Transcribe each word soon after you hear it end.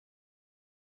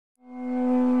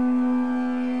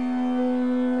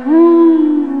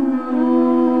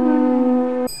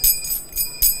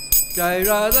Jai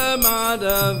Radha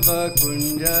Madhava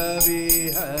Kunja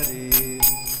Bihari.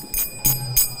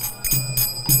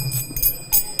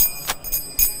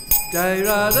 Jai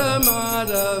Radha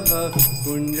Madhava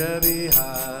Kunja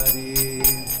Bihari.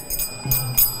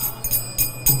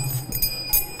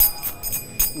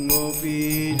 Gopi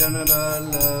Jana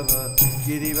Vallabha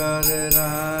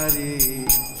Girivardhari.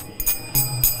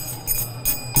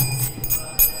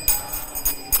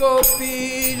 Gopi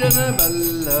Jana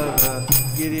Vallabha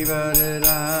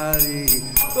Girivardhari.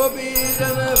 Gopi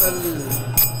Jana Vallabha.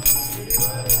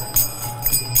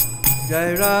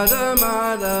 Jai Radha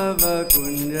Madhava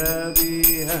Kunja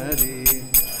Bihari.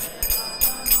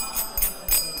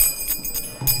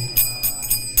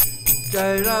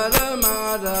 Jai Radha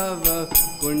Madhava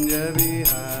Kunja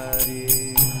Bihari.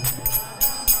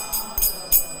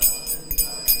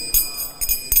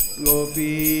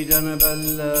 Gopi Jana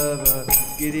Vallabha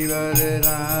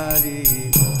Girivardhari.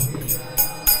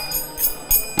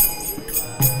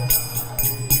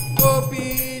 Gopi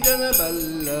Jana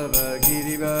Vallabha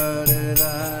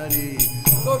Girivardhari.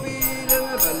 Gopi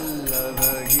Jana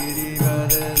Vallabha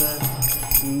Girivardhari.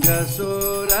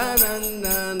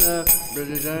 Jasodanandana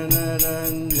Brajana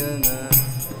Ranjana.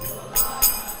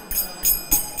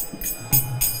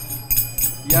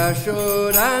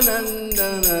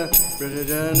 Yashodanandana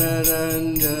Brajana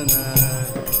Ranjana.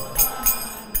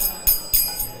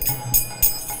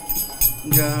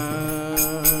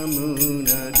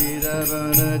 Jamuna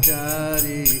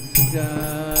Diravanachari.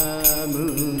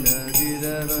 Jamuna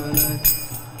Diravana.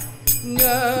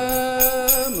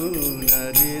 Jamuna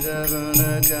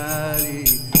Diravanachari.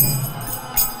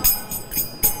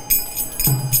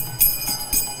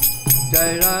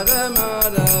 Jai Radha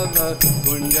Madhava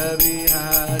Kunja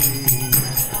Bihari.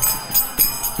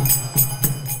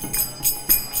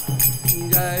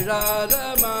 Jai Radha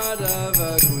Madhava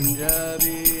Kunja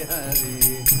Bihari.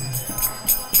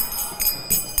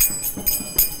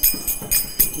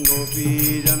 Gopi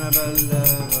Jana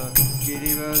Vallabha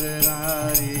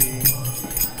Girivardhari.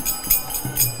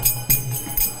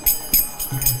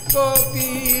 Gopi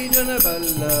Jana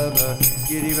Vallabha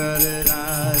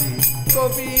Girivardhari.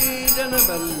 Gopi Jana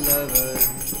Vallabha.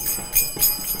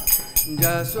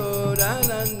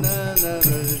 Jasodanandana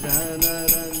Brajana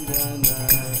Ranjana.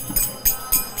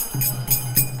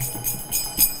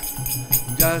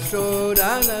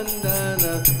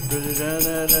 Jasodanandana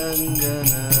Brajana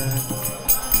Ranjana.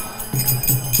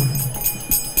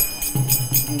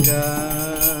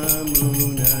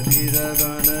 Jamuna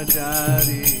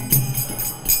Diravanachari.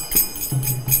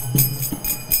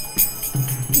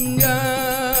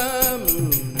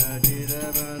 Jamuna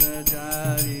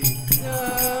Diravanachari.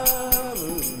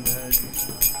 Jamuna.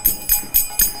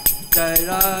 Jai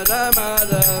Radha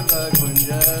Madhava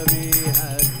Kunja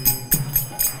Bihari.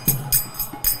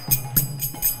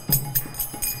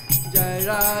 Jai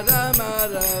Radha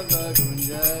Madhava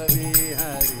Kunja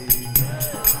Bihari.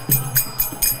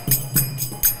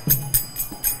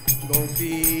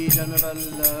 Gopi Jana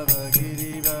Vallabha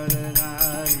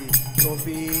Girivardhari.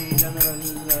 Gopi Jana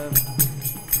Vallabha.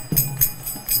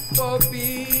 Gopi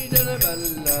Jana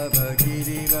Vallabha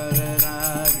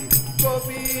Girivardhari.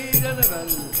 Gopi Jana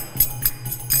Vallabha.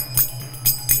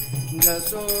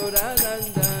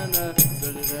 Jasodanandana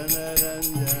Brajana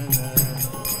Ranjana.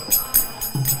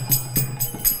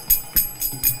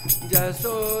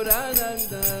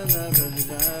 Jasodanandana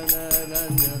Brajana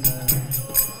Ranjana.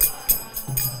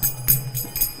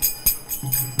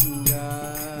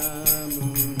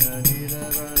 Jamuna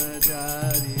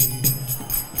Diravanachari.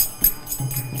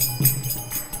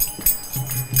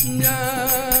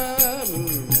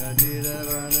 Jamuna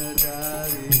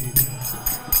Diravanachari.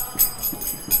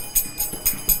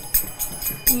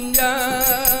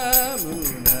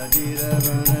 Jamuna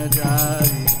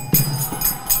Diravanachari.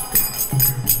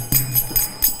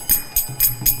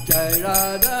 Jai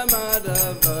Radha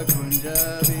Madhava Kunja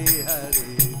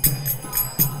Bihari.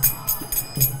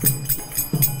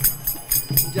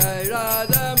 Jai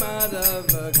Radha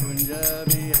Madhava Kunja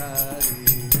Bihari.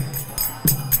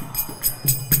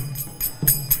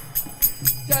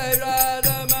 Jai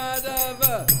Radha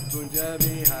Madhava Kunja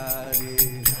Bihari.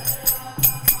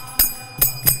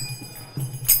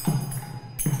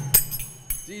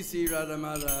 Sri Radha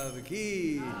Madhava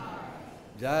Ki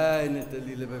Jai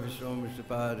Nitalila Bhavishom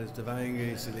Vishnapadas Divine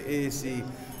Grace Srila A.C.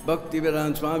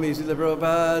 Bhaktivedanta Swami Srila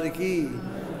Prabhupada Ki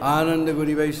Ananda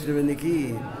Guri Vaishnavani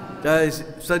Ki Jai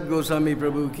Sad Goswami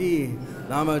Prabhu Ki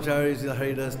Namacharya Srila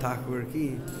Haridas Thakur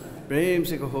Ki Prem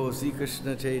Se Kaho Sri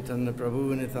Krishna Chaitanya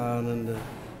Prabhu Nityananda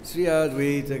Sri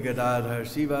Advaita-Gadadhar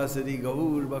Sivasari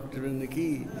Gaur Bhaktivinoda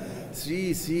ki,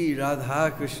 Sri Sri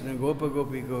Radha Krishna Gopa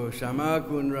Gopiko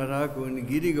Shamakun Radhakun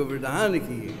Giri Govardhan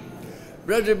ki,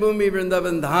 Brajabhumi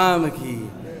Vrindavan Dham ki,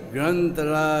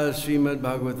 Grantaraj Srimad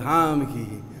Bhagavatam ki,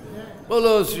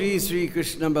 Bolo Sri Sri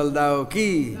Krishna Baldao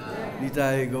ki,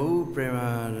 Nitai Gau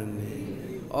Premanande.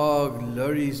 All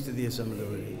glories to the Assembled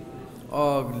Devotee.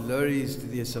 All glories to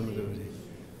the Assembled Devotee.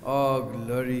 All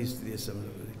glories to the Assembled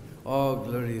Devotee. All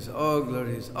glories, all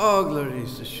glories, all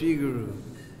glories to Sri Guru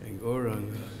and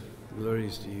Gauranga.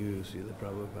 Glories to you, Srila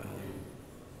Prabhupada.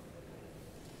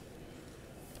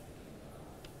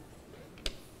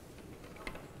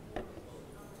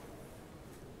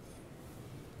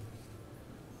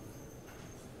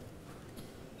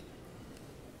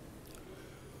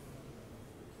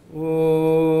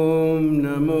 Om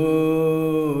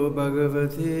Namo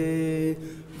Bhagavate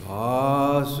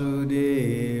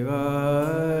Vasudevaya.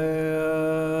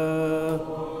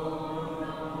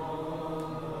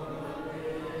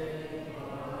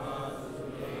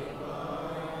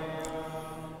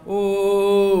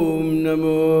 Om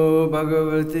Namo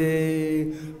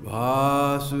Bhagavate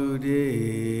Vasudevaya.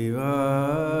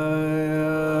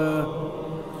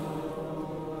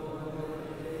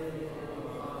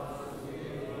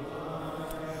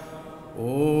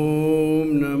 Om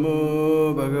Namo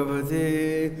Bhagavate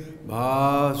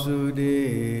Vasudevaya.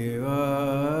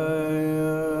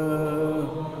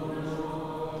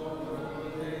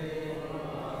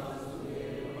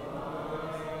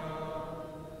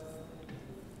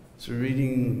 So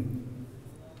reading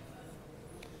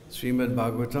Srimad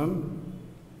Bhagavatam,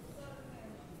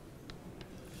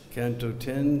 Canto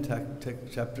 10,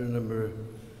 chapter number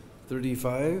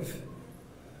 35.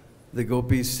 The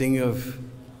gopis sing of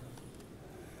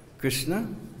Krishna,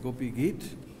 Gopi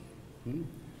Geet.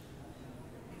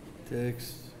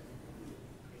 Text.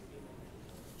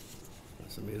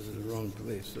 Somebody is in the wrong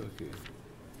place, okay.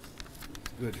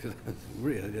 Good,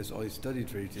 really, that's all I studied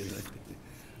for 18.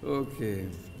 Okay.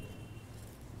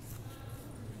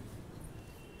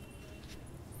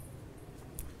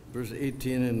 Verse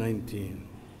 18 and 19.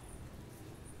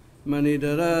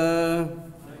 Maṇi-dharaḥ,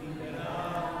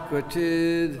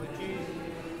 kvacid,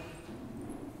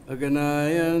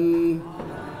 āgaṇayan,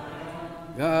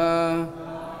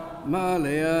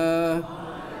 mālayā,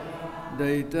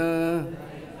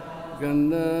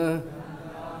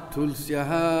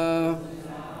 dayita-gandha-tulasyāḥ,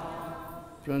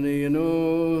 praṇayino,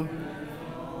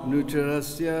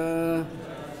 nucarasya,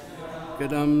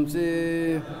 kadāṁse,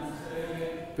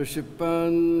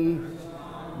 prakṣipan,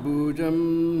 bhujam,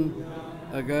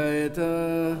 agāyata,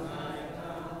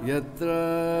 yatra.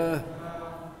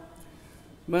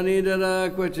 Maṇi-dharaḥ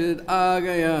kvacid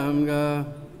āgaṇayan,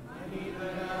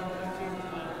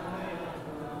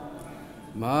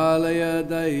 mālayā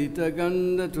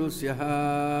dayita-gandha-tulasyāḥ,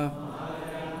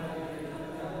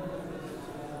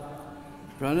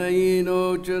 praṇayino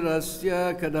nucarasya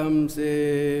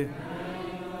kadāṁse,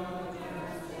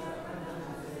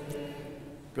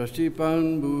 prakṣipan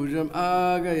bhujam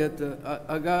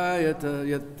agāyata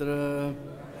yatra.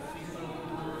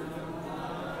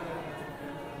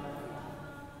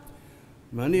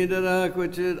 Maṇi-dharaḥ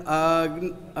kvacid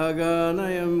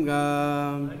āgaṇayan,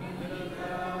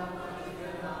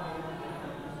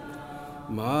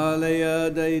 mālayā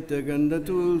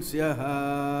dayita-gandha-tulasyāḥ,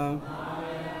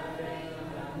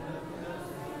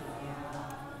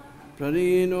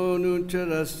 praṇayino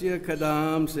nucarasya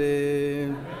kadāṁse,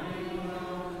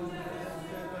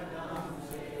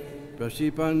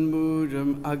 prakṣipan bhujam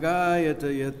agāyata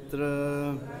yatra.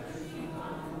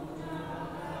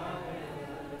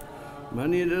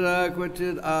 Maṇi-dharaḥ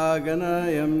kvacid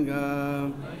āgaṇayan,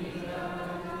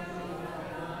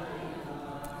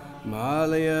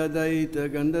 mālayā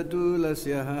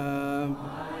dayita-gandha-tulasyāḥ,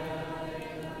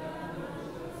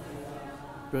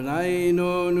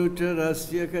 praṇayino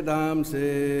nucarasya kadāṁse,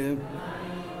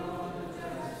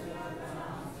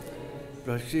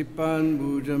 prakṣipan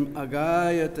bhujam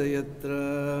agāyata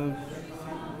yatra.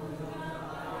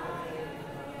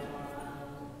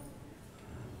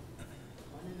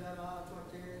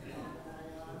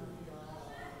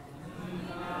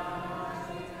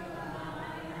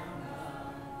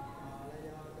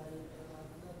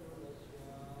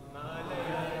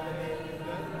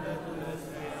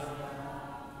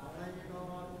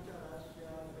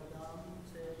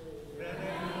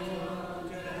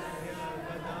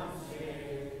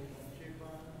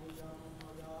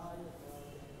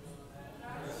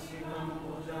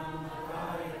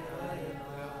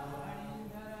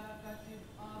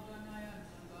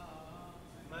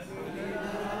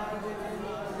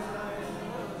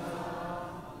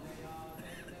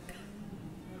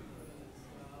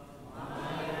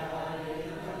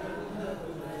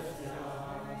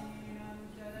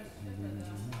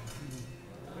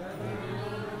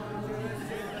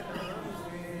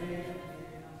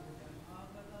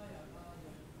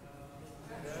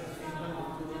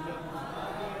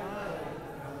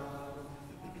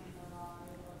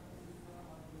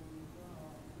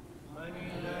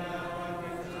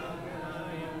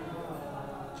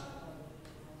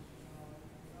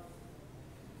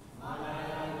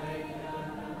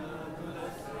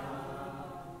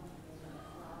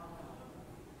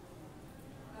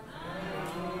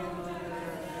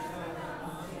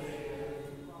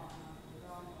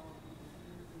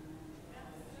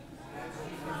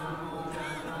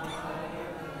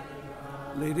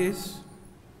 Ladies?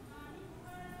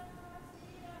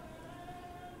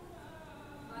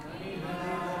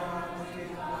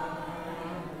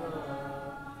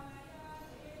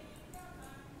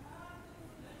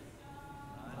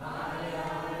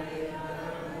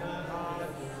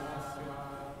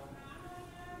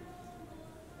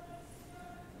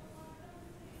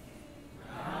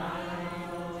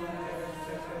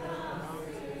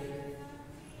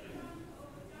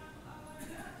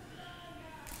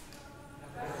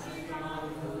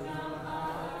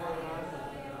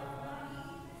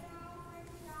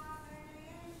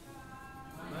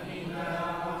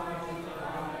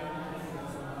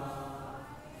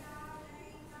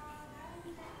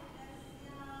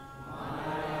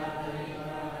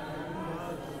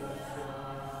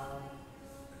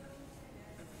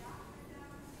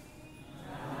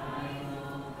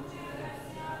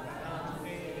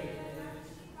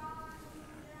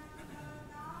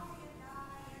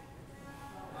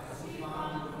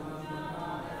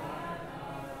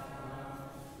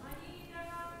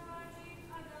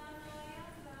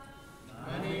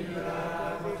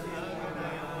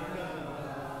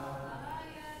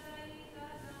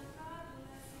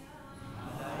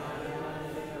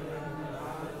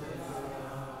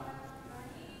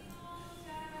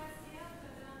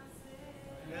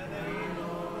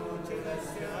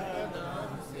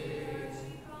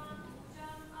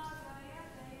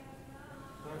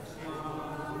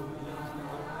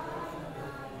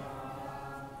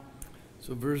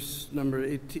 So verse number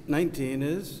 19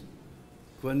 is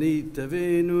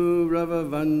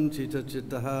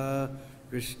kvaṇita-veṇu-rava-vañcita-cittāḥ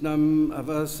kṛṣṇam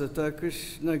anvasata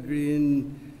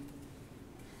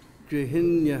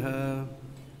kṛṣṇa-gṛhiṇyaḥ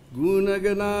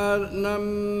guṇa-gaṇārṇam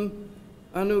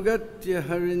anugatya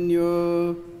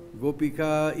hariṇyo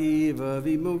gopikā iva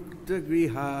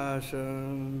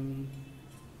vimukta-gṛhāśāḥ.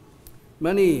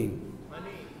 Money,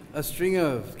 a string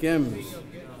of gems.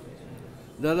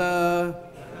 Dhara,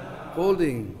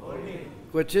 holding.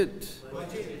 Kvacid,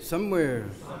 somewhere.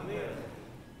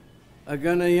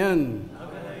 Āgaṇayan,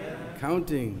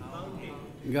 counting.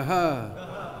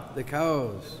 Gaha, the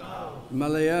cows.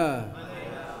 Mālayā,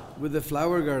 with the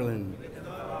flower garland.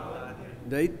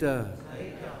 Dayita,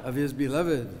 of his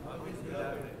beloved.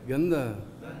 Gandha,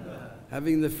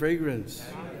 having the fragrance.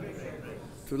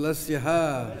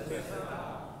 Tulasyāḥ,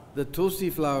 the tulsi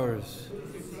flowers,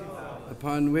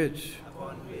 upon which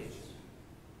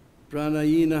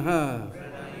praṇayino,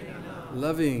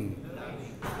 loving,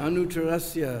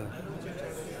 anugarasya,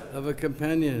 of a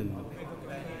companion,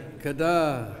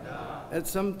 kada, at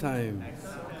some time,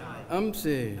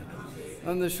 kadāṁse,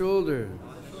 on the shoulder,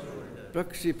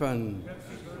 prakṣipan,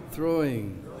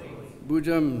 throwing,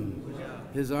 bhujam,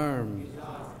 his arm,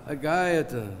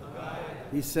 agāyata,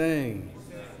 he sang,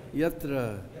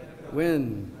 yatra,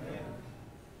 when,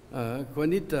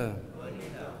 kvaṇita,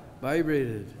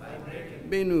 vibrated,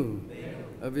 Bandhu,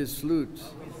 of his flute,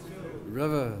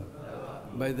 rava,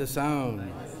 by the sound,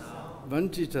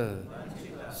 vañcita,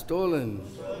 stolen,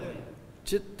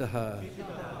 cittāḥ,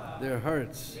 their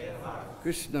hearts,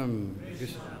 kṛṣṇam,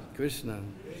 kṛṣṇa,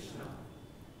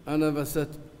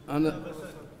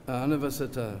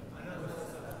 anvasata,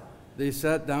 they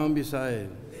sat down beside,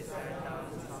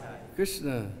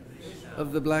 kṛṣṇa,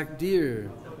 of the black deer,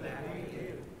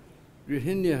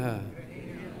 gṛhiṇyaḥ,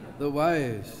 the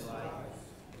wise,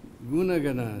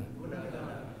 guṇa-gaṇa,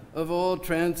 of all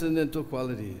transcendental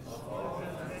qualities,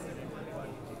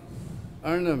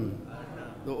 āgaṇayan,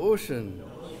 the ocean,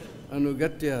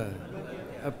 anugatya,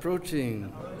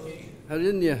 approaching,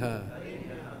 hariṇyo,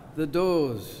 the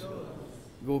does,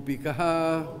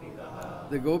 gopikā,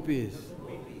 the gopis,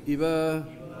 iva,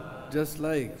 just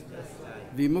like,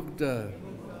 vimukta,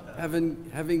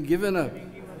 having given up,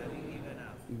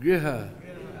 griha,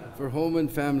 for home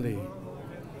and family,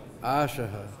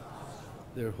 āshaha,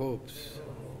 their hopes.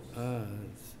 It's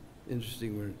an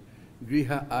interesting word.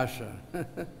 Griha asha.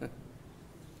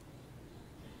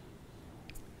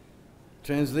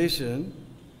 Translation,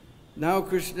 now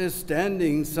Krishna is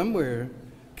standing somewhere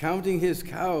counting his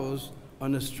cows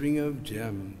on a string of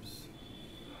gems.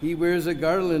 He wears a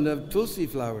garland of tulsi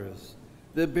flowers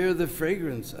that bear the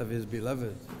fragrance of his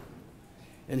beloved.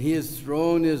 And he has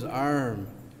thrown his arm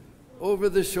over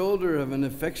the shoulder of an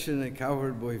affectionate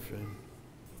cowherd boyfriend.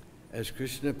 As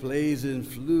Krishna plays his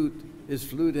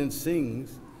flute and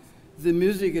sings, the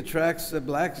music attracts the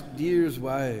black deer's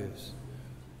wives,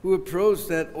 who approach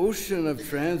that ocean of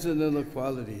transcendental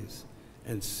qualities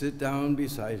and sit down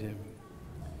beside him.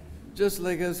 Just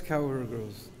like us cowherd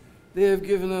girls, they have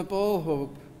given up all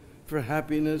hope for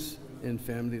happiness in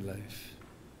family life.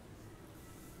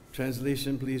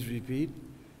 Translation, please repeat.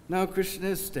 Now Krishna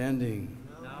is standing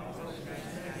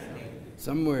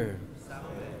somewhere,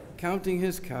 counting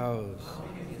his cows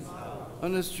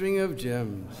on a string of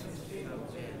gems.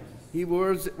 He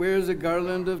wears a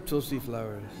garland of tulsi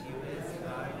flowers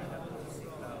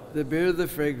that bear the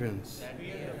fragrance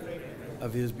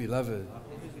of his beloved.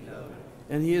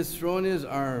 And he has thrown his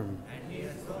arm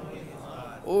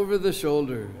over the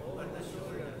shoulder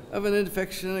of an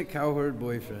affectionate cowherd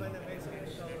boyfriend.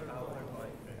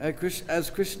 As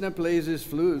Krishna plays his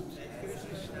flute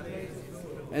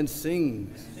and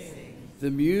sings, the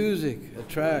music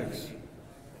attracts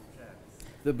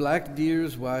the black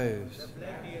deer's wives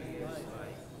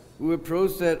who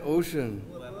approach that ocean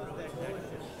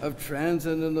of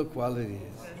transcendental qualities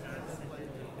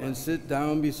and sit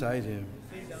down beside him.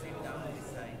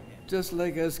 Just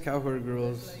like us cowherd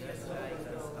girls,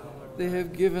 they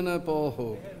have given up all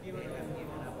hope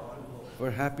for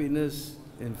happiness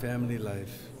in family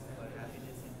life.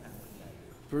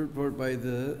 Purport by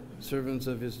the servants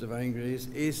of His Divine Grace,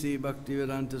 A.C.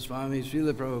 Bhaktivedanta Swami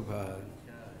Srila Prabhupada.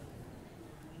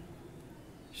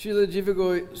 Srila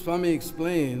Jiva Swami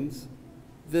explains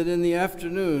that in the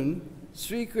afternoon,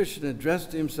 Sri Krishna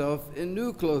dressed himself in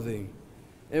new clothing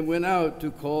and went out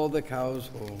to call the cows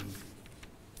home.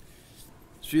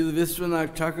 Srila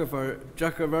Vishwanath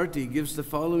Chakravarti gives the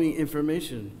following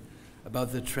information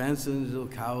about the transcendental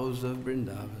cows of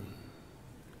Vrindavan.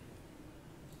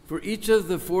 For each of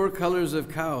the 4 colors of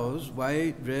cows,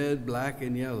 white, red, black,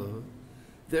 and yellow,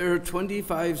 there are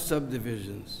 25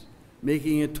 subdivisions,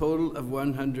 making a total of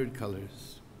 100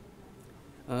 colors.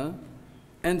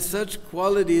 And such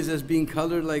qualities as being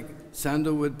colored like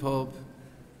sandalwood pulp,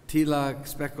 tilak,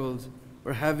 speckled,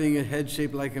 or having a head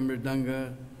shaped like a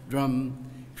mridanga, drum,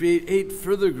 create 8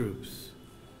 further groups.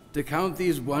 To count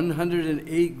these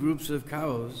 108 groups of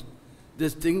cows,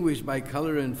 distinguished by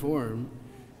color and form,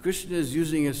 Krishna is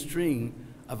using a string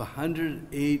of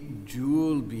 108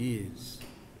 jewel beads.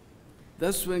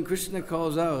 Thus, when Krishna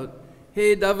calls out,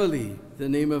 "Hey Davali," the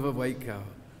name of a white cow,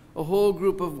 a whole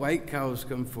group of white cows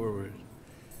come forward.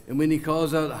 And when he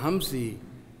calls out Hamsi,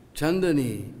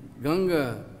 Chandani,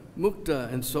 Ganga,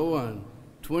 Mukta, and so on,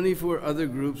 24 other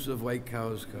groups of white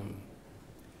cows come.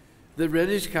 The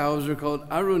reddish cows are called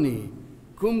Aruni,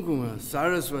 Kumkuma,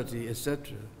 Saraswati,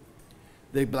 etc.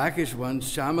 The blackish ones,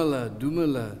 Shamala,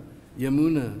 Dumala,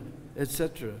 Yamuna,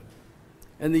 etc.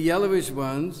 And the yellowish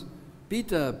ones,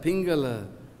 Pita, Pingala,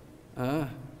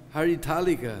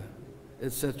 Haritalika,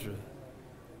 etc.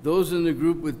 Those in the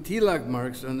group with tilak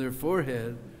marks on their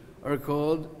forehead are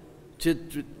called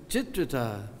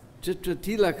Chitrata,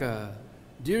 Chitratilaka,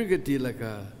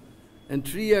 Dirgatilaka, and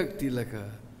Triyak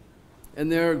Tilaka.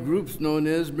 And there are groups known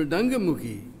as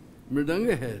Mridangamukhi,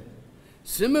 Mridanga head,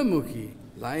 Simamukhi,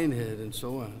 lion head, and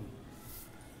so on.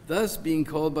 Thus, being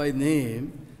called by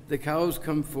name, the cows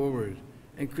come forward,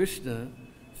 and Krishna,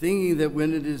 thinking that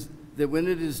when it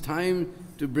is time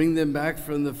to bring them back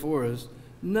from the forest,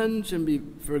 none shall be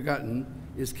forgotten,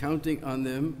 is counting on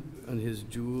them on his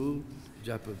jewel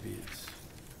japa beads.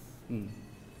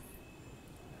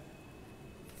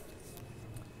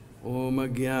 Om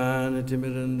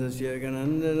Ajnana-timirandasya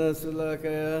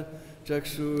Ganandana-sulakaya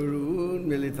Chakshurun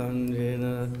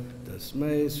Militanjena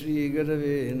Tasmai Sri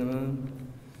Gurave Namah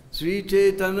Sri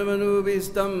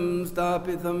Chaitanya-manubhistam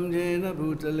Sthapitam Jena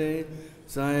Bhutale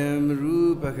Sayam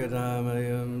Rupa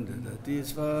Kadamayam Dadati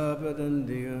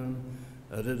Svapadandiyam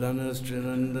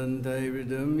Adadana-strinandantai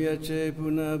Ridam Yache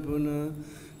Puna Puna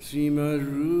Srimad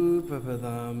Rupa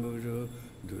Padambujo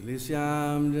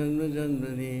Dulisyam Janma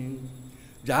Janmani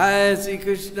Jai Sri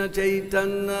Krishna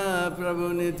Chaitanya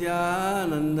Prabhu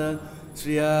Nityananda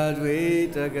Sri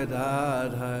Advaita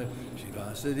Gadadhar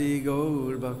Shivasadi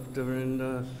Gaur Bhakta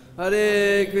Vrinda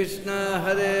Hare Krishna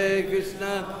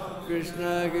Krishna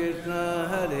Krishna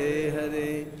Hare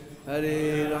Hare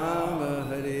Hare Rama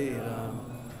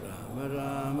Rama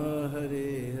Rama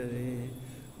Hare Hare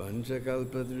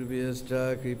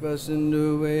Panchakalpatrubhyascha Kripa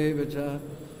Sindhuvevacha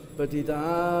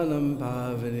Patitanam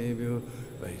Pavanebhyo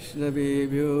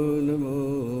Vaishnavebhyo Namo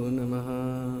Namaha.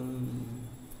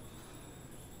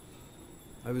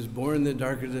 I was born in the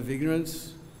darkness of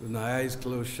ignorance, with my eyes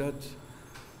closed shut,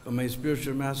 but my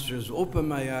spiritual masters opened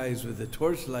my eyes with the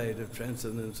torchlight of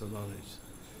transcendental knowledge.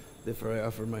 Therefore I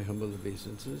offer my humble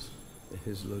obeisances at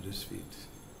his lotus feet.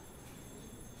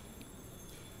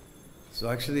 So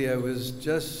actually I was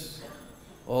just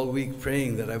all week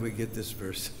praying that I would get this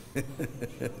verse.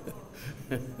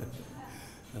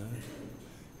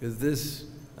 Because this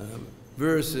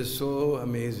verse is so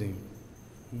amazing.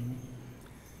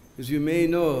 Because you may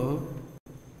know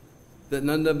that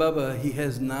Nanda Baba, he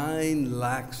has 9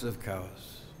 lakhs of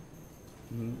cows.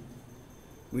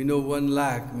 We know 1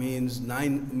 lakh means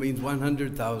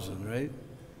 100,000, right?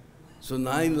 So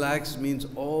 9 lakhs means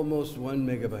almost 1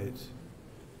 megabyte.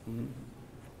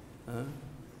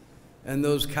 And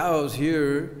those cows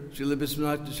here, Srila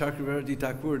Biswanath Chakravarti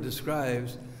Thakur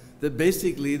describes that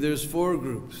basically there's 4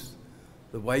 groups.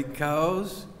 The white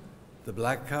cows, the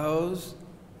black cows,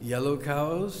 yellow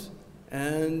cows,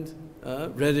 and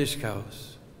reddish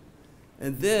cows.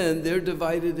 And then they're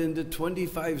divided into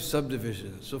 25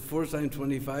 subdivisions. So 4 times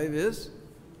 25 is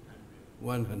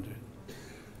 100.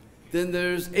 Then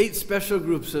there's 8 special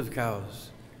groups of cows,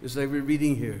 just like we're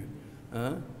reading here.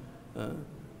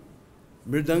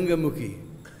 Mridanga-mukhi,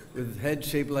 with head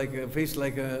shaped like a face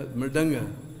like a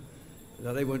mridanga,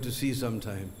 that I want to see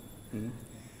sometime.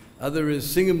 Other is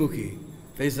Singamukhi,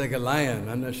 face like a lion.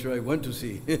 I'm not sure I want to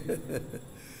see.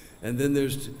 And then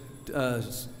there's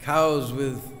cows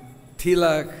with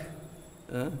tilak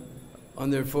on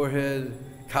their forehead,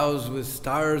 cows with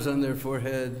stars on their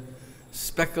forehead,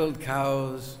 speckled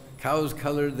cows, cows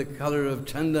colored the color of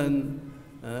chandan,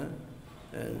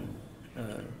 and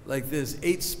like this,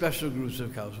 8 special groups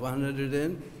of cows,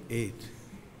 108.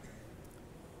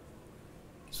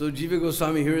 So Jiva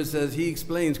Goswami here says, he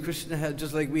explains, Krishna had,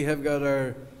 just like we have got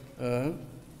our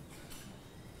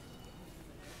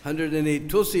 108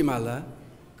 tulsi mala,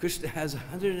 Krishna has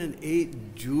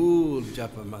 108 jewel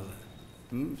japa mala.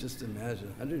 Just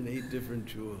imagine, 108 different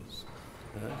jewels.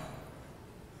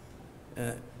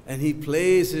 And he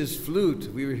plays his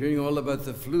flute. We were hearing all about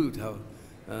the flute, how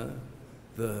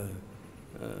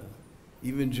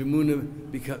even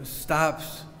Jamuna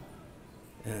stops,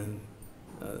 and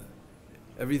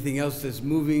everything else that's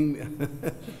moving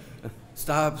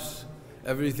stops.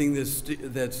 Everything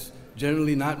that's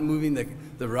generally not moving,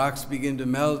 the rocks begin to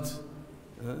melt.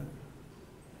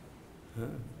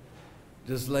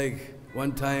 Just like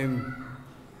one time,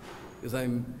 because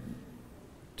I'm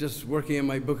just working on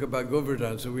my book about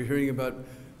Govardhan, so we're hearing about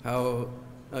how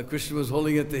Krishna was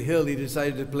holding at the hill. He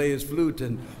decided to play his flute,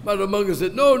 and Madhavamanga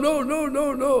said, no, no, no,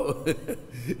 no, no.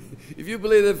 If you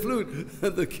play the flute,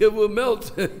 the hill will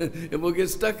melt, and we'll get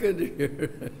stuck under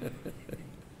here.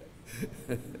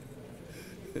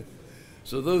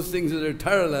 So those things that are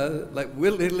tarala, like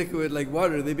liquid like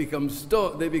water, they become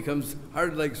stone. They become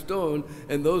hard like stone,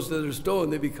 and those that are stone,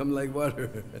 they become like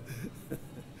water.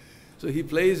 So he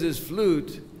plays his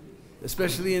flute,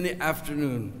 especially in the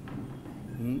afternoon.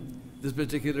 This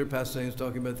particular pastime is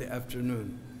talking about the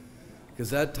afternoon, because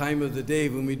that time of the day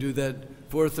when we do that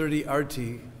 4:30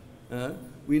 arti,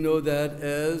 we know that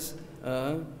as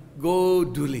go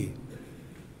duli.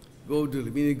 Go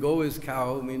duli, meaning go is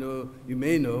cow. We know, you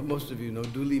may know, most of you know,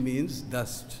 duli means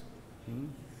dust.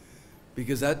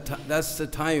 Because that's the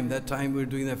time, we're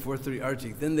doing that 4:30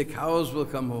 arti. Then the cows will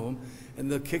come home and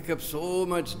they'll kick up so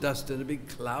much dust and a big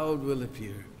cloud will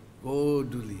appear. Go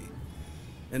duli.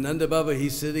 And Nanda Baba,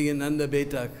 he's sitting in Nanda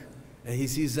Betak and he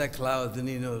sees that cloud, then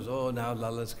he knows, oh, now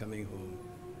Lala's coming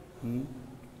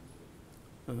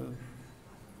home.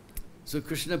 So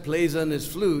Krishna plays on his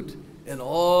flute and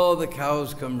all the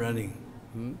cows come running.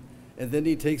 And then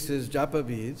he takes his japa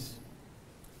beads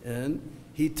and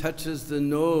he touches the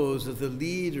nose of the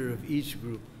leader of each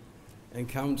group and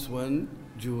counts 1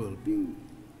 jewel. Bing,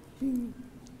 bing,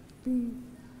 bing,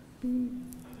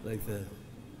 bing, like that.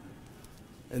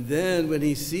 And then when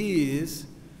he sees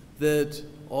that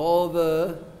all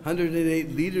the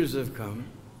 108 leaders have come,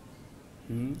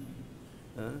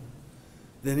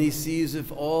 then he sees if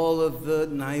all of the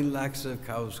 9 lakhs of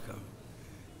cows come,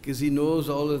 because he knows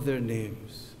all of their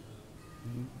names.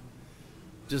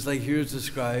 Just like here it's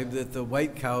described that the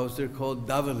white cows, they're called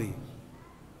Davali.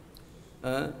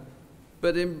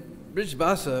 But in Brij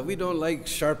Bhasa, we don't like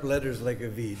sharp letters like a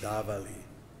V, Davali.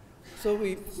 So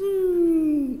we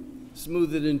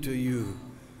smooth it into U.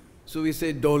 So we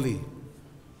say Doli.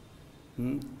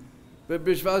 But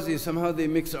Brishvasi, somehow they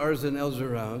mix R's and L's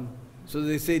around, so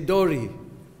they say Dori.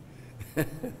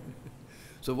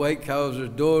 So white cows are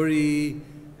Dori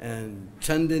and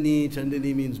Chandani.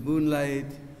 Chandani means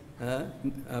moonlight,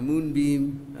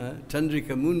 moonbeam,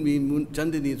 Chandrika, moonbeam,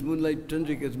 Chandani is moonlight,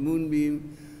 Chandrika is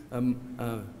moonbeam,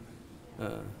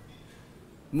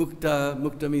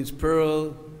 Mukta means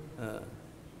pearl,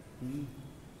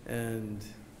 and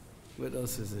what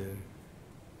else is there?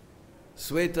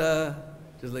 Sweta,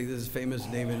 just like this famous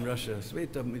name in Russia.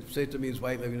 Sweta means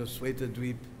white, like we know Sweta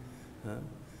Dweep.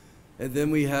 And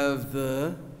then we have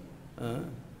the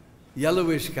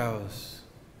yellowish cows.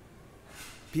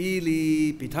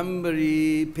 Pili,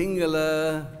 Pitambari,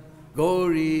 Pingala,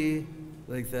 Gauri,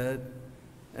 like that.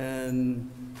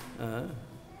 And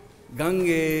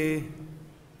Ganga's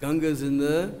in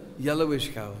the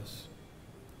yellowish cows.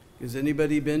 Has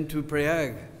anybody been to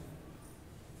Prayag?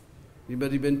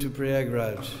 Anybody been to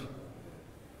Prayagraj?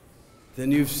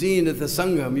 Then you've seen at the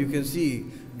Sangam, you can see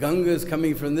Ganga is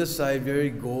coming from this side, very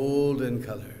golden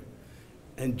color.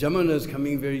 And Jamuna is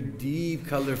coming very deep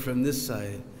color from this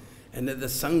side. And at the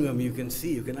Sangam, you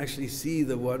can actually see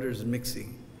the waters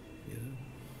mixing. You know?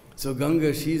 So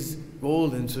Ganga, she's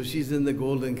golden, so she's in the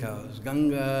golden cows.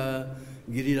 Ganga,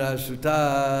 Giriraj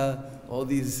Sutta, all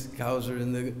these cows are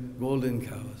in the golden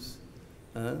cows.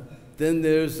 Then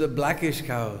there's the blackish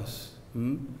cows.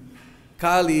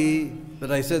 Kali, but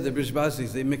I said the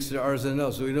Brishbasis, they mix their R's and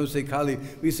L's, so we don't say Kali,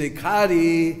 we say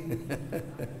Kari.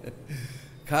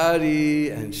 Kari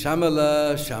and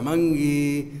Shamala,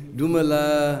 Shamangi,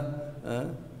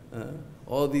 Dumala,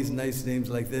 all these nice names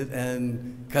like that,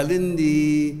 and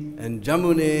Kalindi and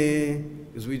Jamune,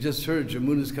 because we just heard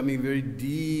Jamuna is coming very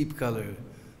deep color.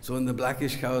 So in the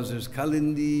blackish cows there's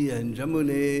Kalindi and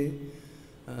Jamune.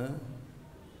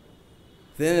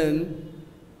 Then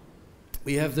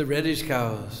we have the reddish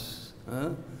cows.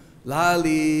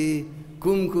 Lali,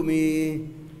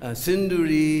 Kumkumi,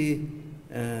 Sinduri,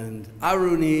 and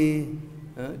Aruni.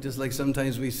 Just like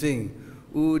sometimes we sing,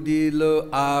 Udilo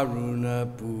Aruna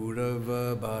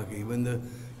Purava Bhagi. When the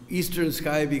eastern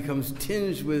sky becomes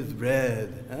tinged with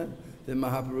red, then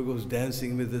Mahaprabhu goes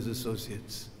dancing with his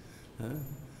associates.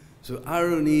 So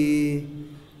Aruni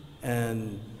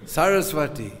and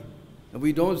Saraswati. And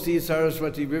we don't see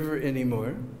Saraswati river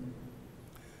anymore.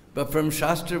 But from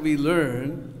Shastra we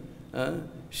learn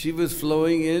she was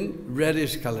flowing in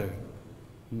reddish color.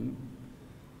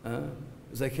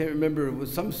 As I can't remember,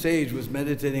 some sage was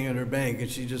meditating on her bank and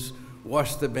she just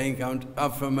washed the bank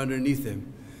out from underneath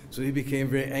him. So he became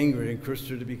very angry and cursed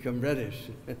her to become reddish.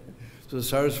 So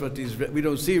Saraswati's, we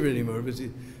don't see her anymore, but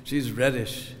she's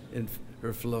reddish in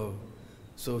her flow.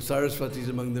 So Saraswati's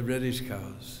among the reddish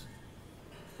cows.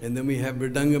 And then we have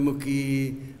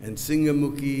Mridangamukhi and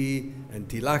Singamukhi and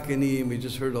Tilakani, and we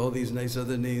just heard all these nice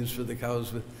other names for the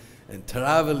cows, and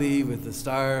Taravali with the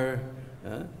star,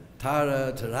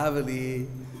 Tara, Taravali,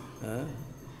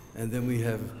 and then we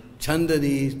have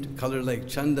Chandani, color like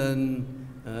Chandan,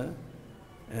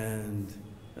 and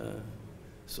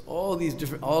so all these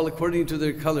different, all according to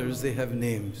their colors, they have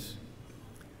names.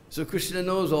 So Krishna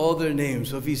knows all their names.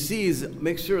 So if he sees,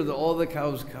 make sure that all the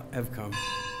cows have come.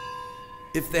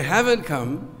 If they haven't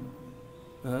come,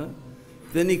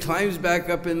 then he climbs back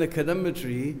up in the kadamba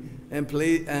tree and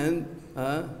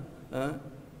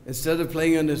instead of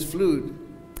playing on his flute,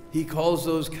 he calls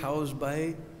those cows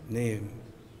by name.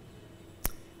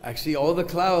 Actually, all the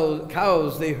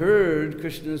cows, they heard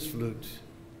Krishna's flute.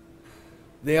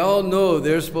 They all know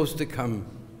they're supposed to come.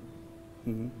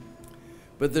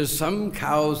 But there's some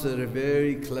cows that are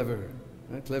very clever,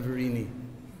 cleverini.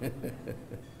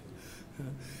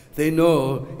 They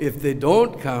know if they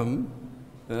don't come,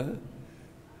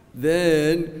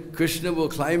 then Krishna will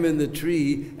climb in the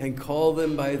tree and call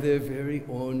them by their very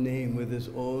own name with his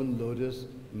own lotus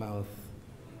mouth.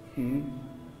 Can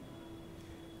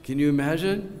you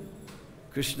imagine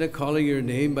Krishna calling your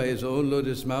name by his own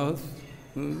lotus mouth?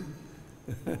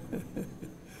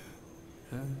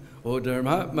 O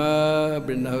Dharmatma,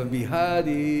 Vrindavan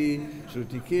Bihari,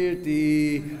 Shruti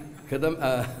Kirti,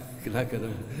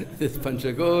 this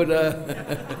Panchagoda,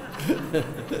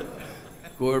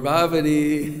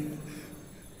 Gaurbhavani,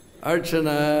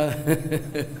 Archana.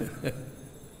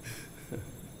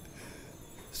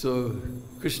 So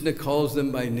Krishna calls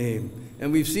them by name.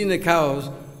 And we've seen the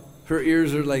cows, her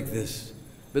ears are like this.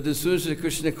 But as soon as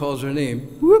Krishna calls her name,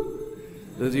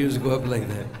 whoop, those ears go up like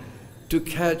that, to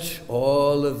catch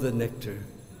all of the nectar.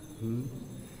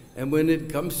 And when it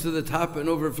comes to the top and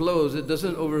overflows, it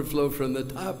doesn't overflow from the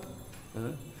top.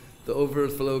 The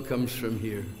overflow comes from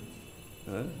here.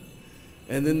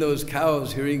 And then those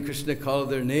cows, hearing Krishna call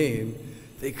their name,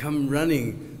 they come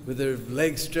running with their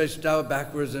legs stretched out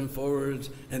backwards and forwards,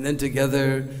 and then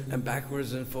together, and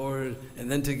backwards and forward, and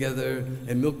then together,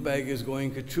 and milk bag is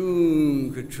going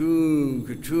ka-choom, ka-choom,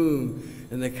 ka-choom,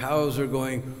 and the cows are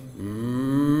going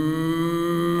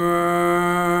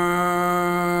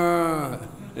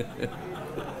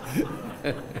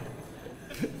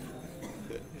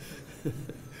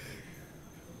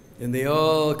and they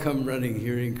all come running,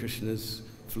 hearing Krishna's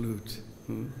flute.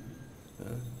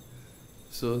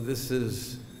 So this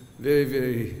is very,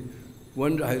 very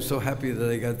wonderful. I'm so happy that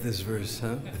I got this verse,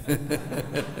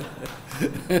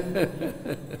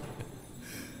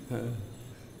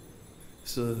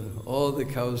 So all the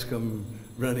cows come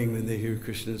running when they hear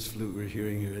Krishna's flute. We're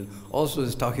hearing here. And also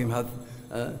it's talking about,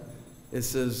 it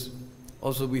says,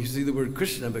 also we see the word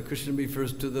Krishna, but Krishna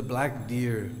refers to the black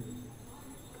deer.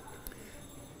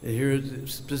 And here it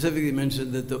specifically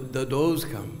mentioned that the does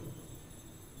come.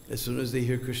 As soon as they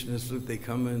hear Krishna's flute, they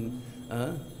come and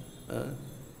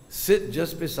sit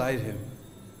just beside him.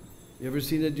 You ever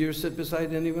seen a deer sit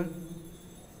beside anyone?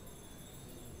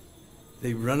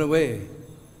 They run away.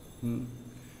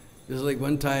 Just like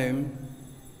one time,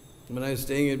 when I was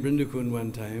staying at Vrindavan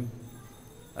one time,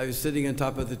 I was sitting on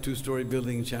top of the 2-story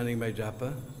building chanting my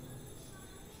japa,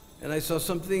 and I saw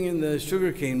something in the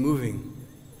sugarcane moving.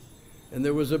 And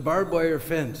there was a barbed wire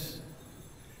fence.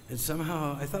 And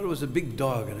somehow, I thought it was a big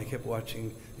dog, and I kept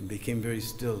watching and became very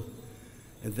still.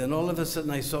 And then all of a sudden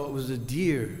I saw it was a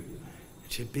deer. And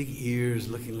she had big ears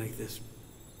looking like this.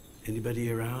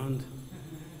 Anybody around?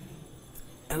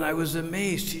 And I was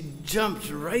amazed. She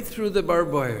jumped right through the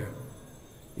barbed wire.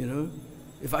 You know,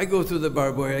 if I go through the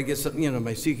barbed wire, I get something, you know,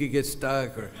 my sika gets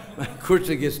stuck, or my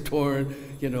kurta gets torn,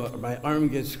 you know, or my arm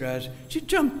gets scratched. She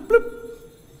jumped, bloop,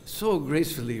 so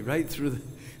gracefully right through the,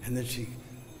 and then she,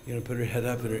 you know, put her head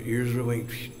up and her ears were going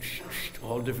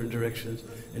all different directions,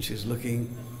 and she's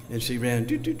looking, and she ran,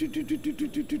 and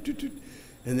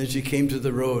then she came to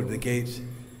the road, the gates,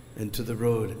 and to the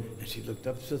road, and she looked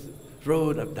up to the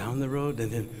road, up down the road, and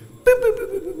then boop, boop,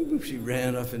 boop, boop, boop, boop, she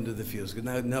ran off into the fields.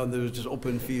 Now there was just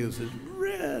open fields. It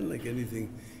ran like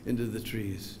anything into the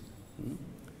trees.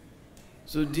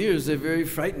 So deers, they're very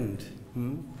frightened.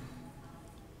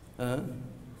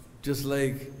 Just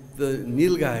like the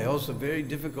nilgai, also very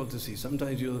difficult to see.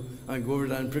 Sometimes you'll, on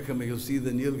Govardhan Prikrama, you'll see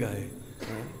the nilgai.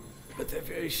 But they're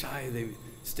very shy. They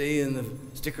stay in the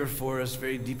sticker forest,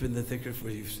 very deep in the thicker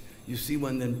forest. You see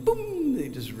one, then boom, they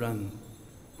just run.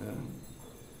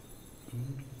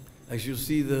 As you'll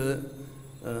see the,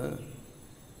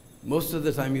 most of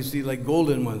the time you see like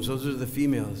golden ones, those are the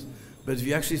females. But if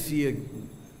you actually see a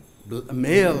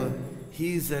male,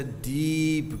 he's a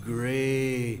deep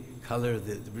gray color.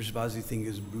 The Vrishabhasi thing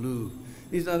is blue.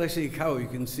 He's not actually a cow, you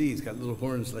can see. He's got little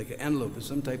horns like an antelope, or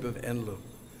some type of antelope,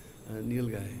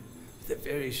 nilgai. They're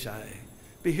very shy.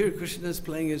 But here Krishna's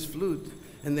playing his flute,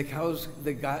 and the cows,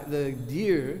 the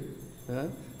deer,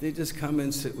 they just come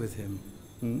and sit with him.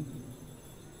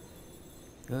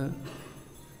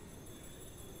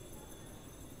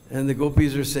 And the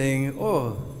gopis are saying,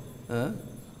 oh,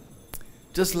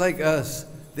 just like us,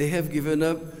 they have given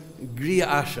up griya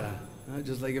asha.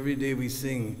 Just like every day we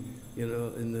sing, you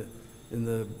know, in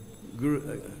the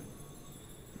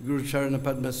Guru Charana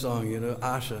Padma song, you know,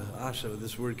 asha,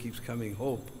 this word keeps coming,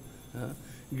 hope.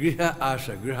 Griha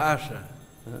asha, grihasha.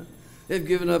 They've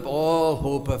given up all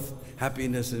hope of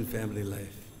happiness in family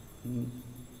life.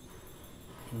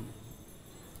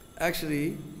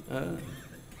 Actually,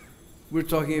 we're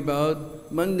talking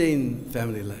about mundane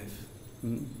family life.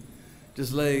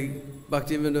 Just like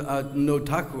Bhaktivinoda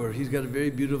Thakur, he's got a very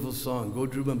beautiful song,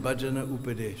 Godruma Bhajana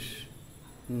Upadesh.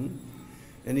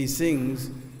 And he sings,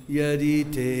 Yadi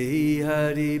te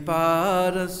hari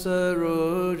parasa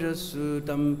roja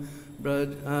sutam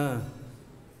braj.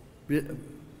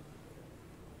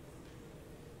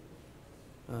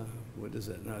 What is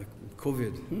that now?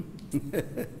 COVID.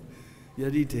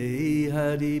 Yadi te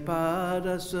hari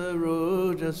parasa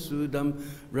roja sudam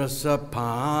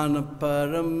rasapana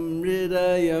param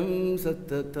hridayam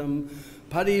satatam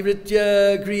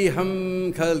parivritya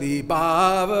griham kali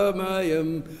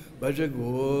bhavamayam bhaja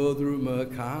godruma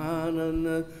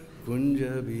kanana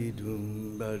kunja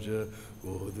vidum bhaja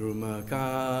godruma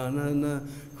kanana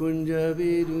kunja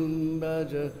vidum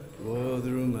bhaja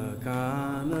godruma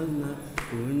kanana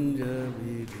kunja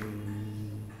vidum.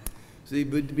 See,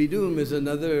 bidum is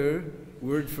another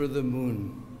word for the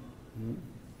moon.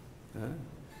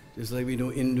 Just like we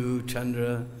know Indu,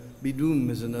 Chandra, bidum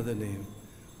is another name.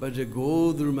 Bhaja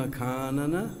godruma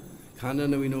kanana.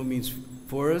 Kanana we know means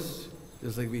forest,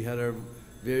 just like we had our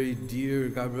very dear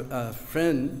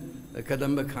friend,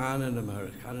 Kadamba Kanana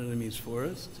Maharaj. Kanana means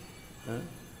forest.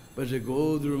 Bhaja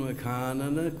godruma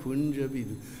kanana kunja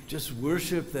bidum. Just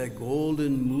worship that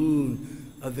golden moon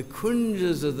of the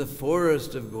kunjas of the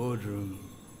forest of Godrum.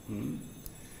 And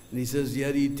he says,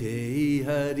 Yadi te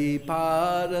hari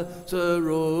pada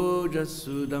saroja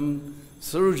sudam.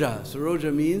 Saroja.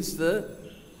 Saroja means the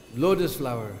lotus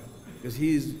flower. Because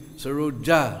he's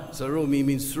saroja. Saromi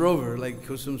means sarovar, like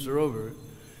Kusum Sarovar.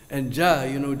 And ja,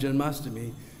 you know,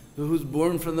 Janmastami, who's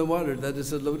born from the water, that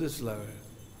is a lotus flower.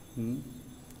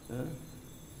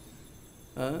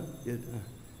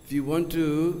 If you want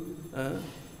to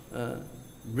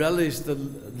relish the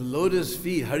lotus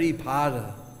feet,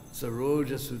 Haripada,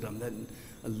 Saroja Sudam, that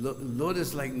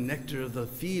lotus-like nectar of the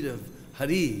feet of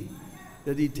Hari.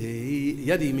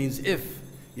 Yadi means if.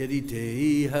 Yadi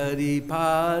te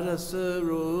Haripada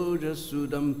Saroja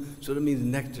Sudam. Sudam means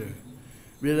nectar.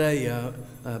 Hridaya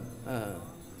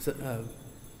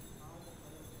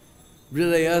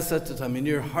Satatam, in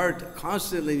your heart,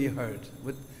 constantly in your heart.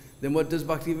 Then what does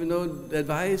Bhaktivinoda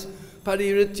advise?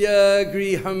 Pariritya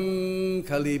griham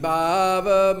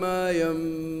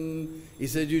kalibhavamayam. He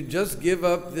said, you just give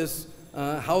up this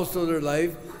householder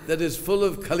life that is full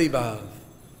of kalibhav.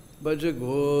 Bhaja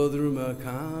godruma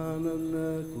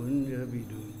kanana kunja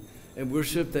vidun. And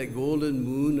worship that golden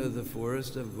moon of the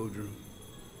forest of Godrum.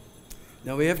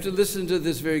 Now we have to listen to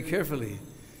this very carefully,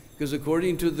 because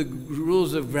according to the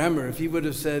rules of grammar, if he would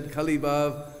have said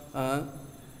kalibhav,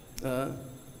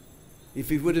 if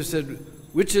he would have said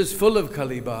which is full of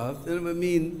kalibhav, then it would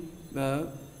mean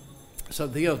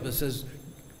something else. But it says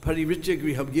pariritya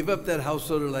griham, give up that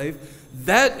householder life,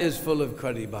 that is full of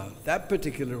kalibhav, that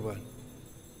particular one.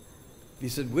 If he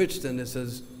said which, then it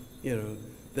says, you know,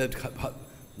 that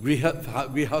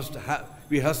grihastha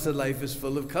life is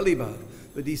full of kalibhav.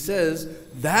 But he says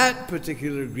that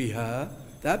particular griha,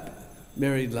 that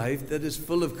married life, that is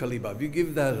full of kalibhav, you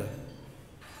give that up.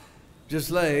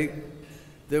 Just like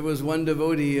there was one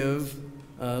devotee of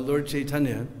Lord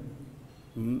Chaitanya.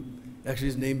 Actually,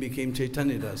 his name became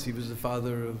Chaitanya Das. He was the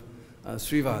father of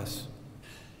Srivas.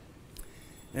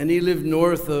 And he lived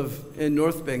in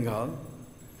North Bengal.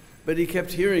 But he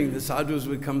kept hearing the sadhus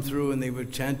would come through and they were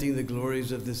chanting the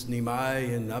glories of this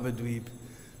Nimai and Navadvip.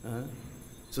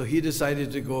 So he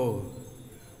decided to go.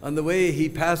 On the way, he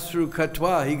passed through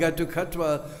Katwa. He got to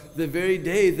Katwa the very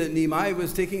day that Nimai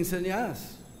was taking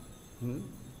sannyas.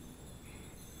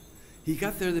 He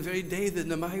got there the very day that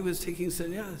Nimai was taking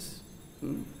sannyas.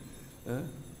 And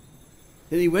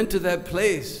he went to that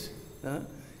place.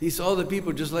 He saw the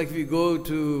people, just like if you go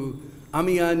to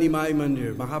Amiya Nimai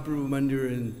Mandir, Mahaprabhu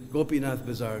Mandir in Gopinath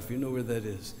Bazaar, if you know where that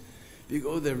is. If you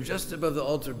go there, just above the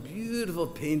altar, beautiful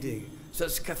painting.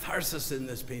 Such catharsis in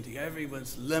this painting.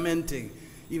 Everyone's lamenting.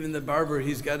 Even the barber,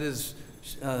 he's got his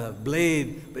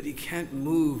blade, but he can't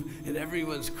move. And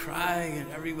everyone's crying,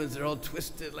 and they're all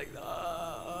twisted like,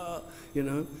 you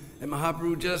know. And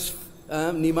Mahaprabhu just,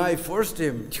 Nimai forced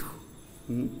him.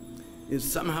 And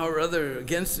somehow or other,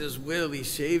 against his will, he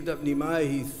shaved up Nimai.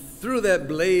 He threw that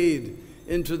blade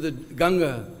into the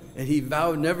Ganga, and he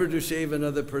vowed never to shave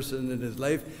another person in his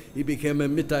life. He became a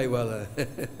mitaiwala,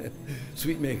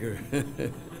 sweet maker.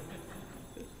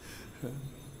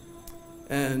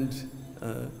 And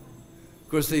of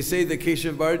course, they say that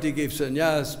Keshav Bharati gave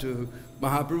sannyas to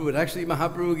Mahaprabhu, but actually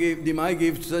Nimai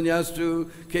gave sannyas to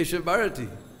Keshav Bharati.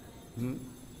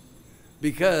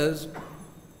 Because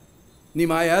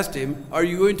Nimai asked him, are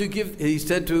you going to give, he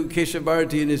said to Keshav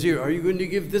Bharati in his ear, are you going to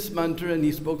give this mantra? And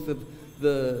he spoke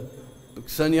the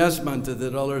sannyas mantra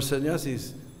that all our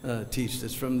sannyasis teach.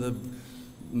 It's from the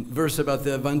verse about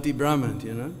the Avanti Brahman,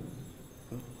 you know?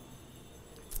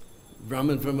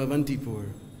 Brahman from Avantipur,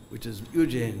 which is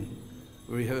Ujjain,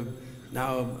 where we have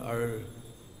now our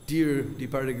dear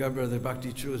departed godbrother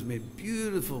Bhakti Churu has made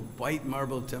beautiful white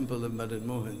marble temple of Madan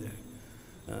Mohan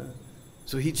there.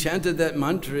 So he chanted that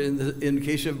mantra in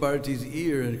Keshav Bharati's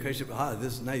ear, and Keshav,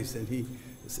 this is nice, and he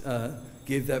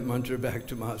gave that mantra back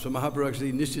to Mahaprabhu. So Mahaprabhu actually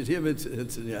initiated him in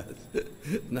sannyas,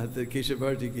 not that Keshav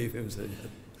Bharati gave him sannyas.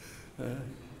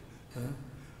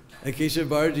 And Keshav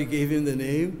Bharati gave him the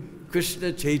name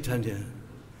Krishna Chaitanya.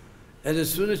 And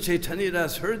as soon as Chaitanya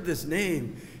Das heard this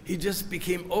name, he just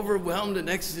became overwhelmed in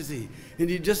ecstasy. And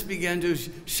he just began to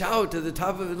shout at the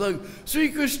top of his lungs, Sri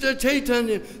Krishna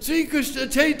Chaitanya, Sri Krishna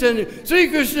Chaitanya, Sri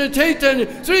Krishna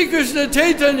Chaitanya, Sri Krishna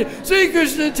Chaitanya, Sri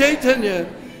Krishna Chaitanya.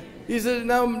 He said,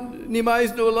 now Nimai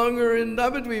is no longer in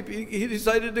Navadvip. He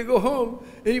decided to go home.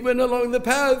 And he went along the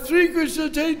path, Sri Krishna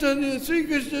Chaitanya, Sri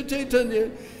Krishna Chaitanya.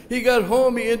 He got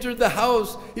home, he entered the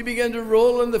house, he began to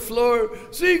roll on the floor,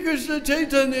 Sri Krishna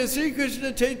Chaitanya, Sri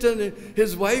Krishna Chaitanya.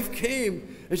 His wife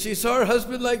came, and she saw her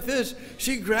husband like this.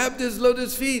 She grabbed his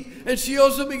lotus feet, and she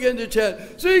also began to chant,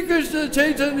 Sri Krishna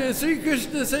Chaitanya, Sri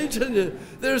Krishna Chaitanya.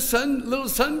 Their little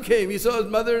son came. He saw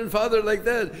his mother and father like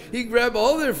that. He grabbed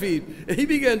all their feet, and he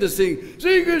began to sing,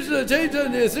 Sri Krishna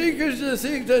Chaitanya, Sri Krishna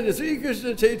Chaitanya, Sri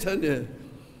Krishna Chaitanya.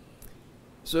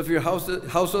 So if your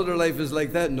householder life is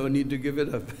like that, no need to give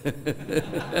it up.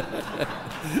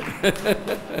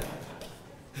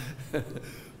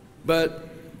 But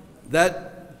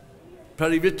that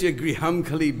parivritya griham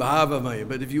kalibhavamaya.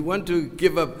 But if you want to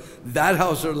give up that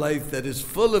householder life that is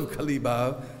full of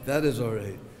kalibhav, that is all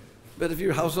right. But if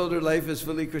your householder life is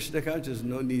fully Krishna conscious,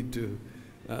 no need to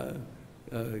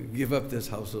give up this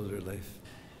householder life.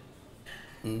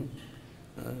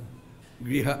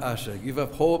 Griha asha, give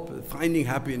up hope, finding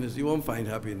happiness. You won't find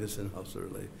happiness in householder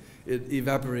life. It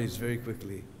evaporates very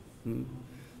quickly.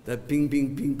 that ping,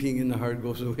 ping, ping, ping in the heart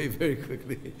goes away very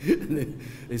quickly. And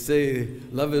they say,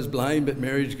 love is blind, but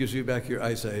marriage gives you back your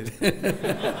eyesight.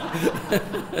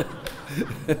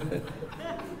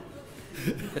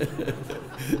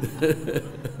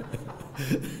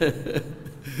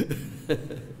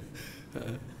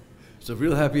 So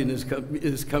real happiness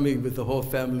is coming with the whole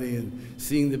family and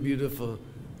seeing the beautiful,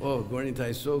 oh, Gaura-Nitai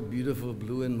is so beautiful,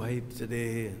 blue and white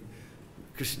today. And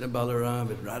Krishna Balaram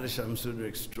and Radhasham Sundar,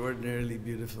 extraordinarily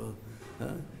beautiful.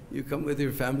 You come with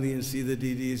your family and see the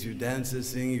deities, you dance and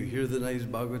sing, you hear the nice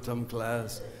Bhagavatam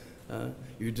class,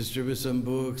 you distribute some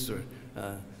books, or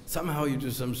somehow you do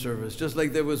some service. Just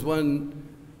like there was one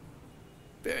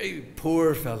very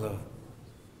poor fellow.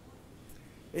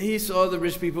 And he saw the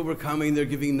rich people were coming, they're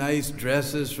giving nice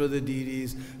dresses for the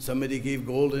deities. Somebody gave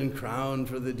golden crown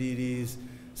for the deities.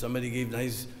 Somebody gave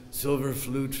nice silver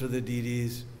flute for the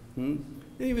deities. And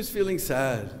he was feeling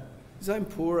sad. He said, I'm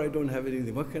poor, I don't have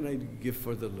anything. What can I give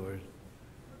for the Lord?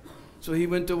 So he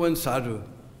went to one sadhu,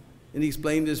 and he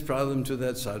explained his problem to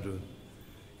that sadhu.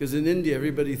 Because in India,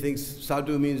 everybody thinks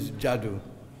sadhu means jadoo.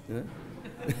 Yeah?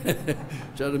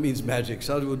 Jadoo means magic.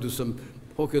 Sadhu will do some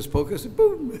hocus pocus, and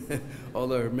boom!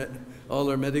 all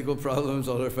our medical problems,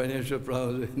 all our financial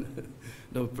problems.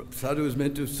 No, sadhu is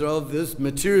meant to solve this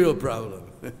material problem.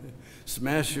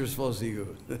 Smash your false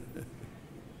ego.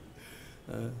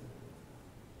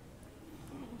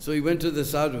 So he went to the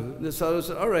sadhu, and the sadhu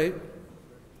said, all right,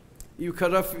 you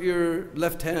cut off your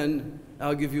left hand,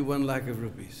 I'll give you 1 lakh of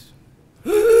rupees.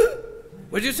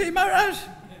 What'd you say, Maharaj?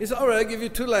 He said, all right, I'll give you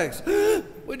 2 lakhs.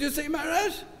 What'd you say,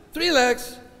 Maharaj? 3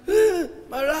 lakhs.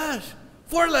 Maharaj,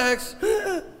 4 lakhs.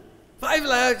 5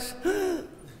 lakhs.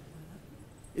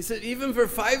 He said, even for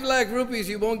 5 lakh rupees,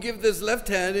 you won't give this left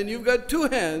hand, and you've got 2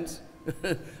 hands.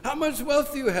 How much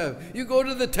wealth do you have? You go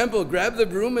to the temple, grab the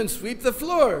broom, and sweep the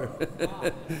floor.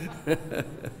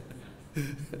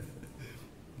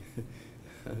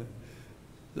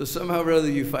 So somehow or other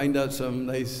you find out some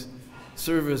nice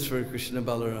service for Krishna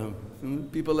Balaram.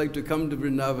 People like to come to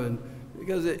Vrindavan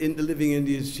because living in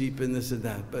India is cheap and this and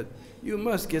that, but you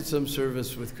must get some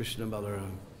service with Krishna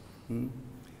Balaram. And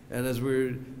as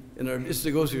we're in our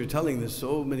ISKCON, we're telling this,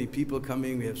 so many people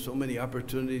coming, we have so many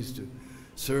opportunities to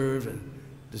serve and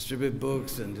distribute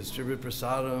books and distribute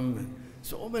prasadam, and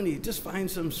so many. Just find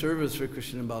some service for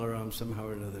Krishna Balaram somehow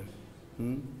or another.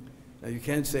 Now you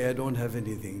can't say, I don't have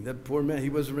anything. That poor man, he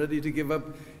wasn't ready to give up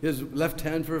his left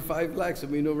hand for 5 lakhs,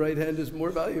 and we know right hand is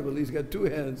more valuable. He's got 2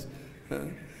 hands.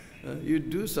 You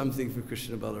do something for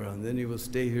Krishna Balaram, then you will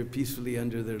stay here peacefully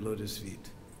under their lotus feet.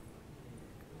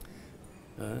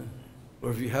 Or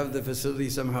if you have the facility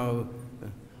somehow,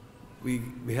 we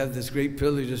have this great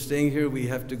privilege of staying here, we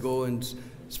have to go and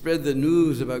spread the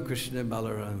news about Krishna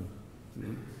Balaram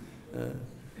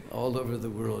all over the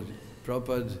world.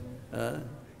 Prabhupada,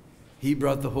 he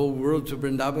brought the whole world to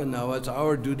Vrindavan. Now it's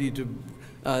our duty to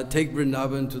take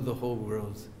Vrindavan to the whole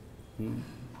world.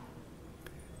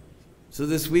 So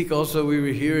this week also we were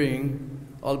hearing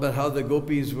all about how the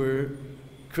gopis were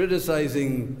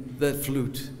criticizing that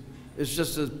flute. It's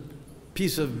just a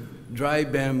piece of dry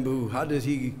bamboo. How did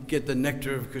he get the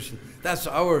nectar of Krishna? That's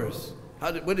ours.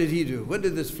 What did he do? What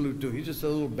did this flute do? He's just a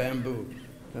little bamboo.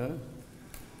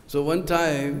 So one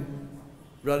time,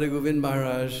 Radha Govind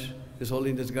Maharaj, His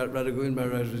Holiness Radha Govind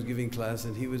Maharaj was giving class,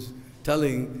 and he was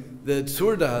telling that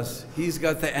Surdas, he's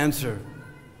got the answer.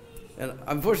 And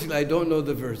unfortunately, I don't know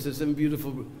the verse. It's in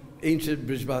beautiful ancient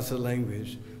Brijbhasa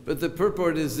language. But the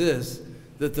purport is this,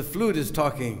 that the flute is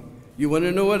talking. You want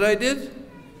to know what I did?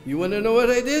 You want to know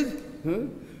what I did?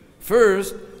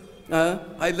 First,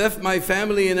 I left my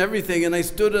family and everything, and I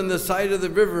stood on the side of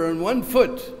the river on 1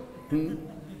 foot.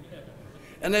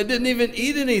 And I didn't even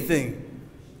eat anything.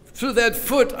 Through that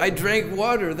foot, I drank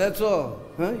water, that's all.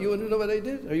 You want to know what I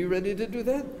did? Are you ready to do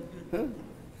that?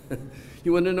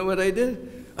 You want to know what I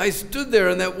did? I stood there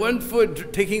on that 1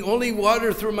 foot, taking only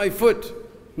water through my foot.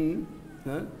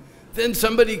 Then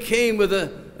somebody came with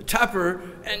a chopper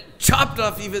and chopped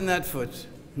off even that foot.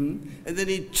 And then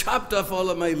he chopped off all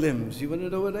of my limbs. You want to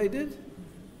know what I did?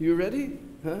 You ready?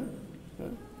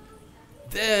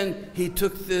 Then he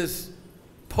took this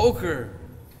poker,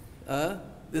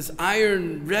 this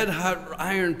iron, red hot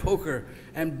iron poker,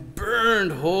 and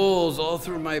burned holes all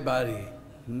through my body.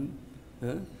 And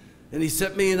he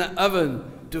set me in an oven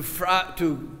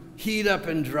to heat up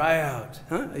and dry out.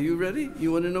 Are you ready?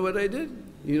 You want to know what I did?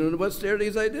 You know what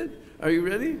austerities I did? Are you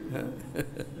ready?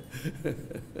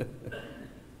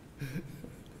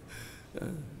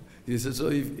 He said, so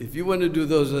if you want to do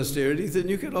those austerities, then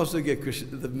you can also get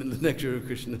the nectar of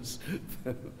Krishna's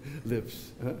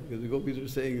lips. Because the gopis are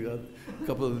saying a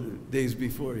couple of days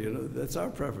before, you know, that's our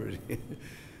property.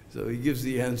 So he gives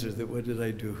the answer that, what did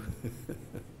I do?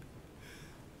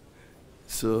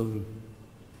 So,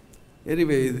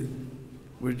 anyway,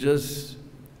 we're just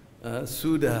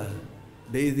Sudha,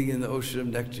 bathing in the ocean of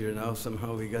nectar. Now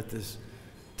somehow we got this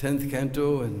 10th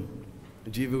canto, and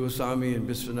Jiva Goswami and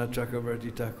Vishwanath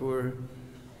Chakravarti Thakur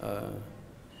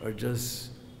are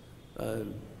just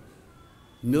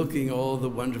milking all the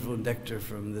wonderful nectar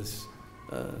from this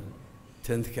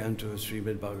 10th canto of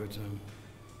Srimad Bhagavatam.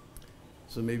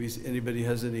 So maybe anybody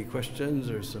has any questions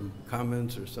or some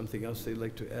comments or something else they'd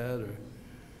like to add, or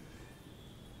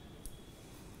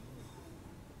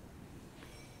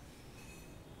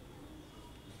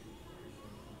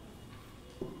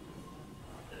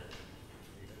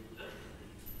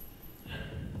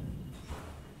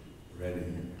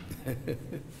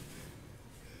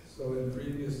So in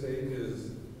previous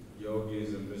ages,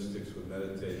 yogis and mystics would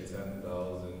meditate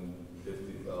 10,000,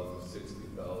 50,000,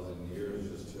 60,000 years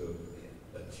just to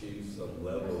achieve some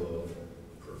level of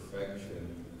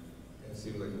perfection. And it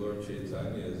seems like Lord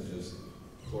Chaitanya is just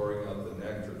pouring out the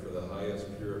nectar for the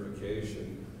highest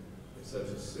purification. It's such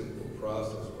a simple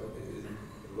process. But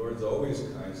the Lord's always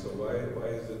kind, so why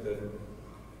is it that,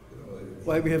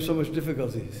 why we have so much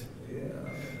difficulties? Yeah.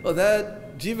 Well,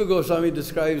 that Jiva Goswami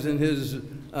describes in his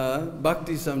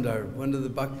Bhakti Sandarbha. One of the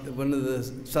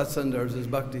Satsandarbhas is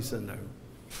Bhakti Sandarbha.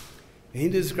 He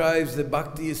describes that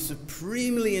bhakti is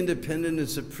supremely independent and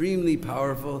supremely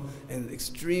powerful and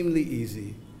extremely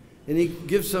easy. And he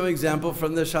gives some example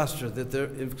from the Shastra that there,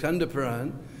 in Skanda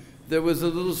Puran, there was a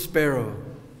little sparrow.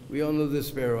 We all know this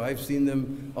sparrow. I've seen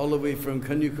them all the way from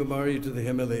Kanyakumari to the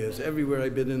Himalayas. Everywhere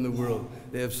I've been in the world,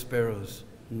 they have sparrows.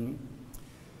 Mm-hmm.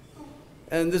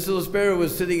 And this little sparrow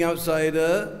was sitting outside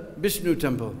a Vishnu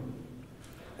temple.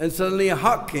 And suddenly a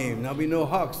hawk came. Now we know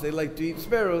hawks, they like to eat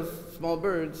sparrows, small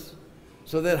birds.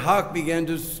 So that hawk began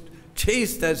to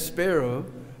chase that sparrow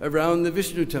around the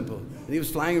Vishnu temple. And he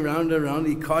was flying around and around,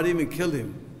 he caught him and killed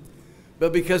him.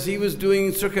 But because he was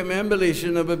doing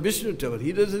circumambulation of a Vishnu temple,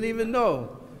 he doesn't even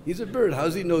know. He's a bird, how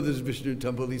does he know this Vishnu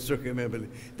temple he's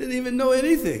circumambulating? Didn't even know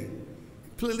anything.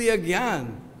 Completely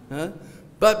agyan. Huh?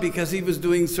 But because he was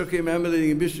doing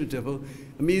circumambulating in Vishnu temple,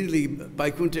 immediately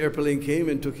Vaikuntha airplane came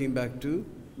and took him back to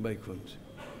Vaikuntha.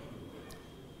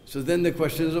 So then the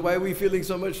question is, why are we feeling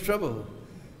so much trouble?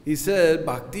 He said,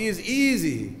 bhakti is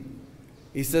easy.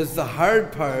 He says the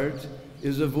hard part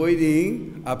is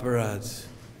avoiding aparads.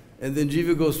 And then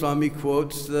Jiva Goswami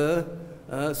quotes the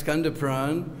Skanda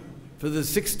Puran for the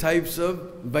 6 types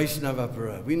of Vaishnava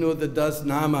aparad. We know the 10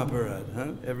 Nam aparad,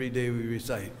 huh? Every day we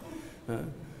recite.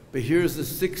 But here's the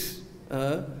 6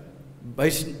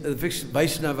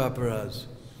 Vaishnava aparads.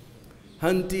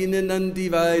 Hanti ninanti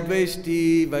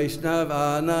vaidveshti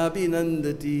Vaishnava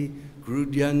binandati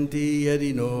krudyanti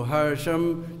yadino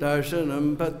harsham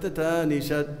darshanam pattata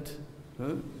nishat.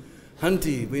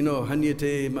 Hanti, we know,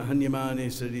 hanyate hanyamane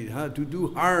sarir, to do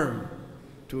harm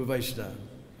to a Vaishnava.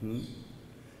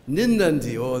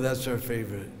 Nindanti, oh, that's our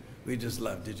favorite. We just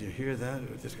love. Did you hear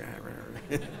that? This guy,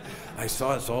 I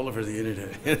saw it all over the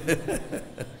internet.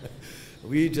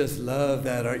 We just love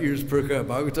that. Our ears perk up.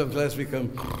 Bhagavatam class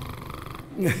become.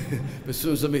 But as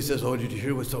soon as somebody says, "Oh, did you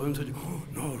hear what so-and-so did?" Oh,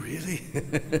 no, really?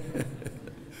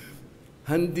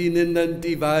 Handi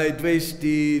nindanti vai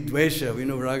dveshti dvesha. We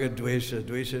know raga dvesha.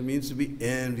 Dvesha means to be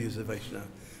envious of Vaishnava.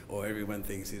 Oh, everyone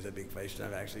thinks he's a big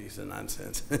Vaishnava. Actually, he's a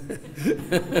nonsense.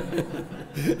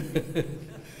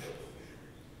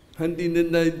 Handi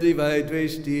nindanti vai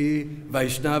dveshti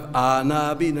Vaishnav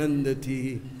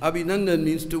anabhinandati. Abhinandan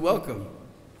means to welcome.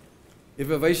 If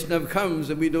a Vaishnav comes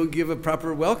and we don't give a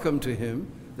proper welcome to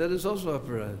him, that is also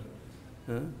aparad.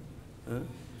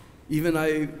 Even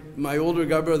my older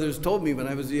godbrothers told me when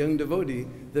I was a young devotee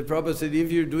that Prabhupada said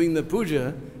if you're doing the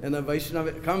puja and a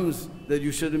Vaishnava comes, that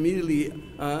you should immediately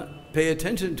pay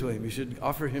attention to him. You should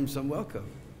offer him some welcome.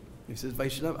 He says,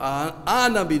 Vaishnava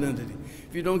anabhinandati.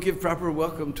 If you don't give proper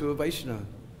welcome to a Vaishnava.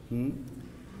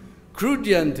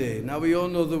 Krudyante. Now we all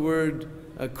know the word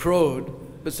crowed,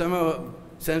 but somehow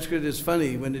Sanskrit is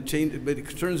funny. When it changes, but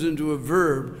it turns into a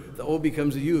verb, the O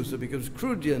becomes a U, so it becomes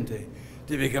krudyante.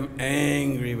 They become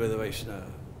angry with the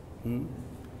Vaishnava.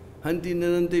 Hanti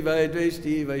nananti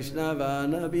vaidveshti Vaishnava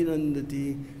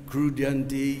nabhinandati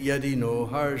krudyanti yadino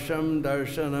harsham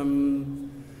darshanam.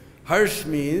 Harsh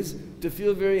means to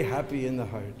feel very happy in the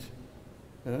heart.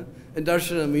 And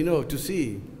darshanam, we know, to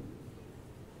see.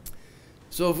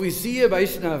 So if we see a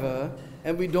Vaishnava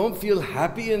and we don't feel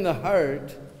happy in the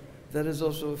heart, that is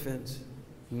also offense.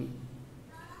 Hmm?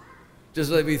 Just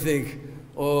like we think,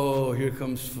 oh, here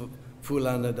comes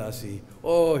Fulana Dasi.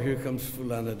 Oh, here comes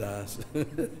Fulana Das.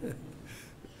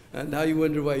 And now you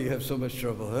wonder why you have so much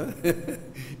trouble, huh?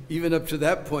 Even up to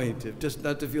that point, just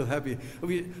not to feel happy.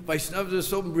 Vaishnavas are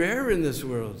so rare in this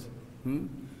world. Hmm?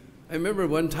 I remember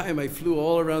one time I flew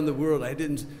all around the world. I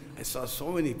saw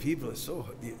so many people,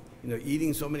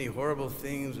 eating so many horrible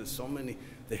things with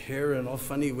the hair in all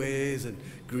funny ways, and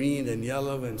green and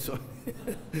yellow, and so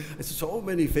so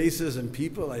many faces and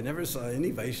people. I never saw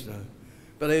any Vaishnava.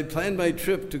 But I had planned my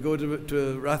trip to go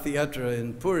to Rath Yatra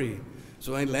in Puri.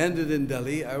 So I landed in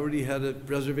Delhi. I already had a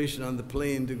reservation on the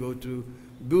plane to go to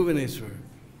Bhubaneswar.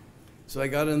 So I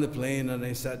got on the plane and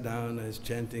I sat down, I was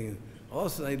chanting. And all of a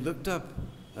sudden I looked up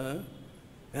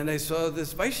and I saw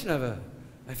this Vaishnava.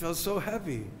 I felt so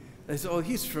happy. I said, oh,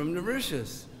 he's from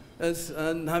Mauritius. That's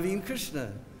Naveen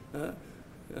Krishna.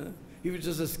 He was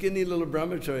just a skinny little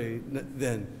brahmachari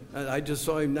then. And I just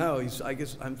saw him now. I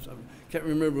can't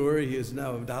remember where he is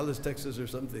now, Dallas, Texas or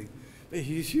something.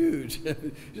 He's huge.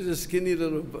 Just a skinny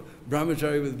little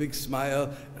brahmachari with a big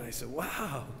smile. And I said,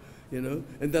 wow, And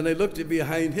then I looked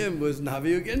behind him was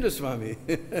Navyogendra Swami.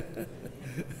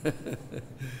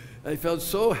 I felt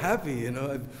so happy,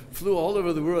 I flew all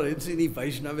over the world. I didn't see any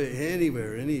Vaishnava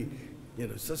anywhere,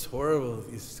 it's just horrible.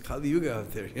 It's Kali Yuga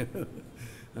out there,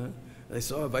 I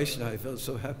saw a Vaishnava, I felt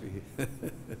so happy.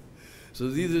 So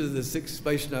these are the 6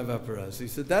 Vaishnava aparas. He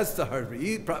said, that's the hard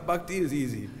part. Bhakti is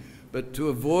easy. But to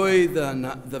avoid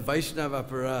the Vaishnava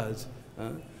aparas,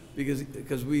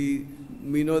 because we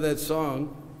know that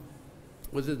song,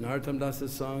 was it Narottam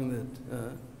Das's song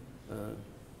that,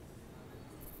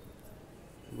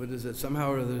 what is it,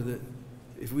 somehow or other, that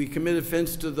if we commit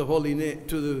offense to the holy name,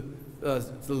 to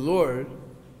the Lord,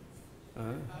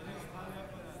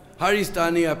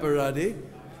 Haristani aparade,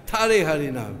 tare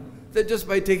harinam, that just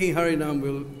by taking harinam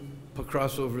we'll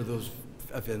cross over those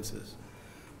offenses.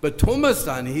 But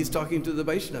Tomastani, he's talking to the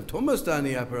Vaishnava.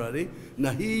 Tomastani aparadi,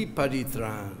 nahi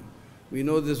paritran. We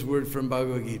know this word from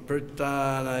Bhagavad Gita.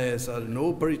 Pritranaya,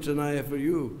 no paritranaya for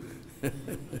you.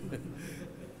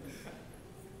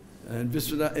 And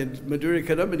Madhurya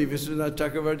Kadambini, Vishwanath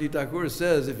Chakravarti Thakur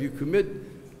says, if you commit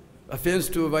offense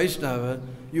to a Vaishnava,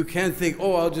 you can't think,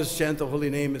 oh, I'll just chant the holy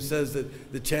name. It says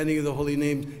that the chanting of the holy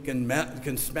name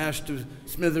can smash to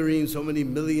smithereens so many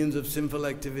millions of sinful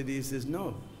activities. He says,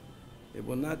 no. It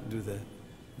will not do that.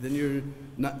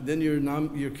 Then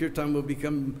your kirtan will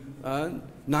become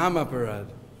namaparad.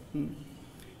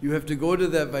 You have to go to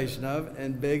that Vaishnava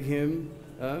and beg him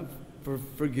for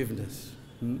forgiveness.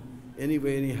 Any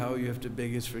way, anyhow, you have to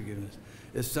beg his forgiveness.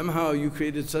 If somehow you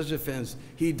created such offense,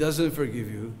 he doesn't forgive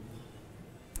you,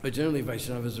 but generally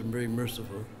Vaishnavas are very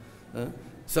merciful,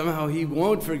 somehow he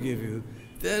won't forgive you,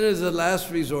 then as a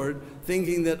last resort,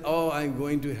 thinking that, oh, I'm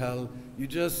going to hell, you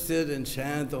just sit and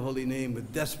chant the holy name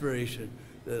with desperation,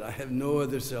 that I have no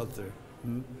other shelter.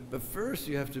 But first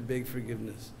you have to beg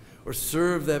forgiveness, or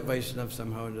serve that Vaishnava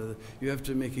somehow or another. You have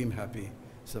to make him happy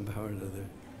somehow or another.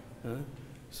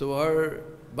 So our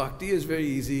bhakti is very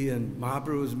easy, and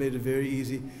Mahaprabhu has made it very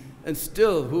easy. And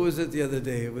still, who was it the other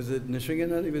day? Was it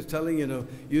Nisringanan? He was telling,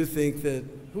 you think that,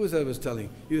 who was that was telling?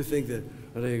 You think that,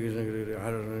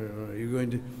 you're going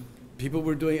to, people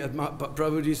were doing, as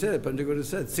Prabhuji said, Pandagota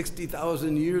said,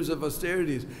 60,000 years of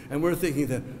austerities. And we're thinking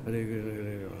that,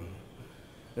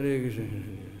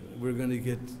 we're going to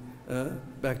get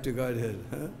back to Godhead.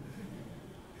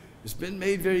 It's been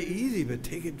made very easy, but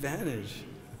take advantage.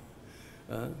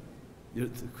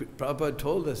 Prabhupada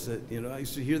told us that, I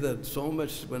used to hear that so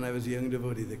much when I was a young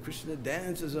devotee, that Krishna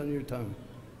dances on your tongue.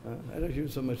 I don't hear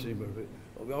so much anymore, but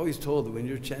we always told that when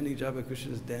you're chanting japa,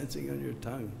 Krishna is dancing on your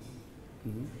tongue.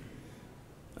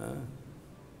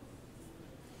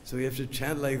 So we have to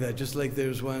chant like that, just like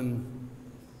there's one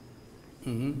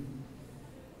in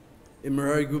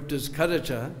Murari Gupta's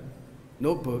Kadacha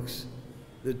notebooks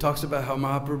that talks about how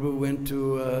Mahaprabhu went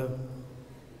to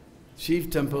Shiv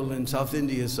temple in South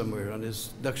India somewhere on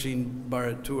his Dakshin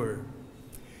Bharat tour.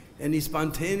 And he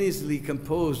spontaneously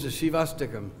composed a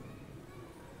Shivastakam.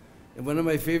 And one of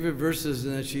my favorite verses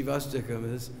in that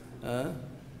Shivastakam is,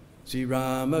 Sri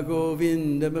Rama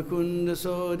Govinda Makunda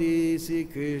Sodi Sri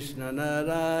Krishna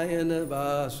Narayana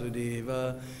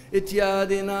Vasudeva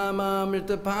Ityadi Nama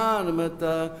Amrita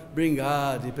Panamata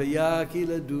Bringadi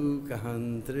Payakila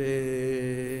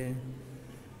Dukahantre.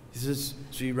 He says,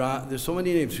 there's so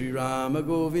many names. Sri Rama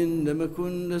Govinda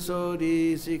Makunda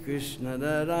Sodi Sri Krishna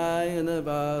Narayana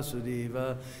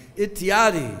Vasudeva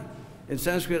Ityadi. In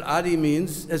Sanskrit, adi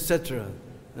means etc.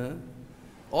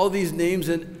 All these names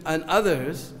and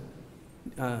others,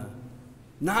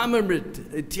 Namamrita,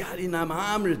 Ityadi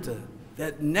Namamrita,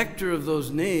 that nectar of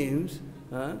those names,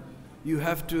 you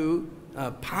have to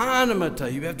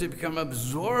panamata, you have to become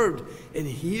absorbed in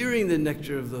hearing the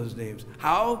nectar of those names.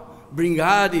 How?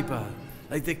 Bringadipa,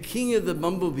 like the king of the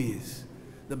bumblebees.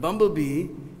 The bumblebee,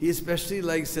 he especially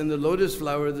likes in the lotus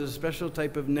flower, there's a special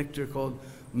type of nectar called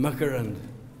makarand.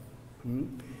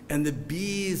 And the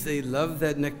bees, they love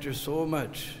that nectar so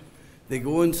much. They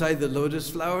go inside the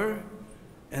lotus flower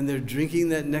and they're drinking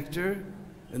that nectar.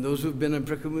 And those who've been on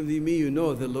Prakamudimi, you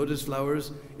know the lotus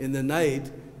flowers in the night,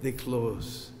 they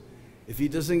close. If he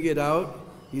doesn't get out,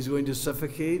 he's going to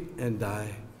suffocate and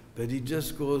die. But he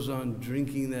just goes on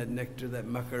drinking that nectar, that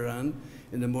makarand.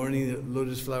 In the morning, the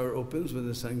lotus flower opens when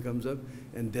the sun comes up,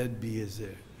 and dead bee is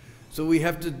there. So we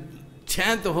have to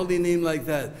chant the holy name like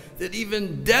that, that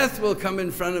even death will come in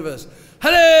front of us.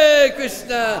 Hare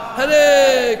Krishna,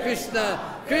 Hare Krishna,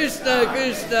 Krishna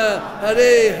Krishna,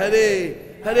 Hare Hare,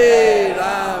 Hare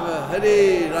Rama,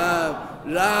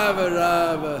 Rama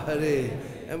Rama, Hare.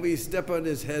 And we step on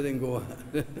his head and go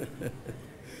on.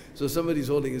 So somebody's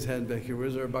holding his hand back here.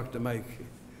 Where's our Bhakta mic?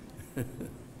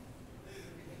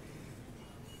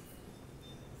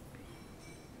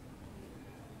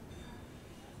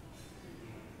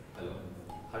 Hello.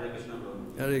 Hare Krishna,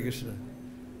 Prabhu. Hare Krishna.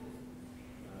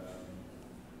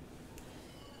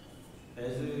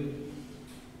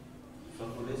 From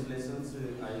today's lessons,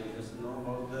 I just know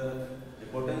about the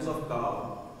importance of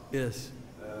cow. Yes.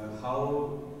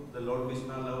 How the Lord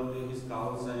Krishna loved his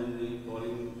cows and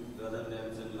calling the other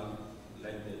names and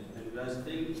like that. And we are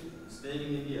still staying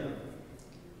in India.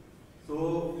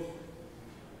 So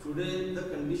today the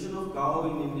condition of cow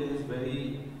in India is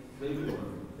very, very poor.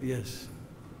 Yes.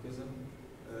 Okay, sir.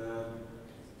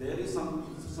 There is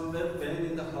somewhere pain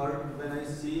in the heart when I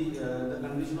see the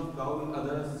condition of cow in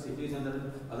other cities and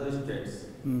other states.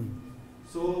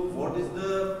 So what is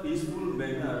the peaceful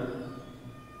manner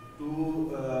to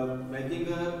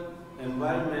making an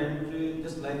environment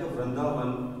just like a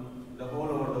Vrindavan, the whole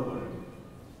over the world?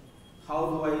 How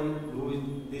do I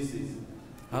do this?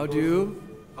 How do you?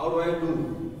 How do I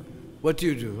do? What do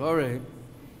you do? All right.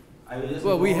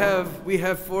 Well, we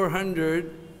have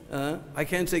 400. I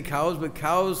can't say cows, but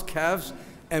cows, calves,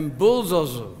 and bulls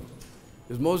also.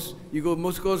 Because most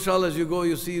goshalas you go,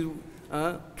 you see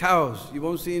cows. You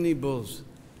won't see any bulls,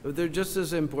 but they're just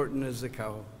as important as the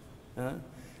cow.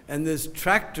 And this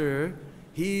tractor,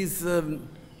 he's the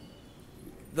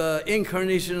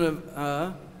incarnation of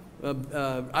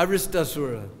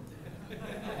Aristasura.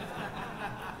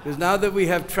 Because now that we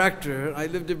have tractor, I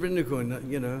lived at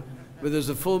Vrindavan, you know, where there's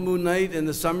a full moon night in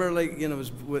the summer, like, you know, it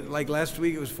was like last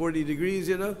week, it was 40 degrees,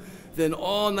 you know, then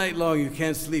all night long you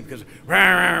can't sleep because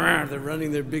they're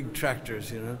running their big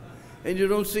tractors, you know, and you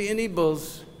don't see any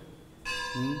bulls.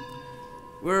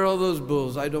 Where are all those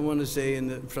bulls? I don't want to say in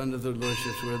the front of the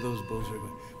lordships where those bulls are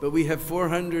going. But we have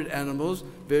 400 animals,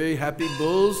 very happy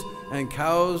bulls and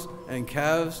cows and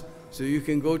calves. So you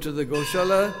can go to the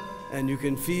Goshala and you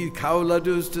can feed cow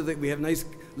laddus to we have nice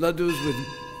laddus with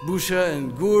busha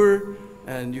and gur,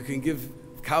 and you can give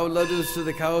cow laddus to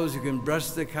the cows, you can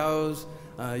brush the cows,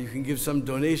 you can give some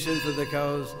donation for the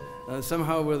cows.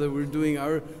 Somehow, whether we're doing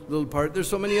our little part, there's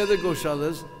so many other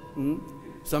Goshalas.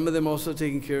 Some of them also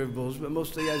taking care of bulls, but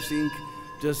mostly I've seen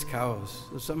just cows.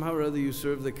 So somehow or other you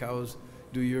serve the cows,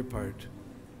 do your part.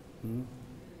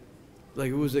 Like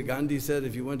who was it, Gandhi said,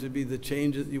 if you want to be the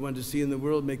change that you want to see in the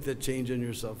world, make that change in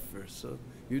yourself first. So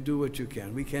you do what you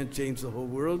can. We can't change the whole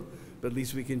world, but at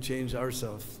least we can change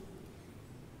ourselves.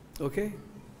 Okay?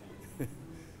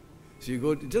 So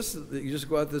you just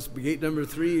go out this gate number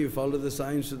 3, you follow the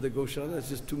signs to the Goshala, it's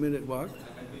just a 2-minute walk.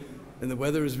 And the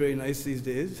weather is very nice these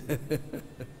days.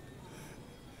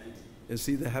 And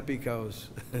see the happy cows.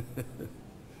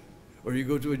 Or you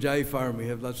go to a Jai farm, we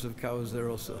have lots of cows there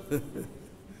also.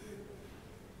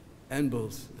 And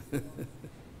bulls. Hare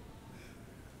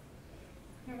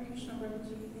Krishna,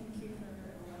 Prabhuji, thank you for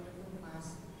a wonderful class.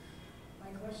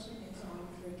 My question is on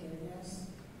forgiveness,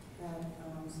 that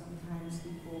sometimes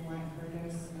people might hurt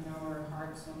us in our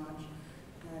heart so much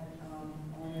that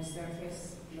on a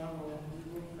surface level we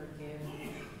will forgive,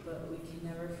 but we can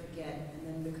never forget. And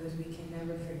then because we can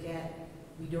never forget,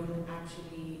 we don't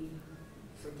actually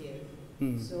forgive.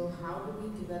 So how do we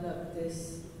develop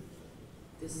this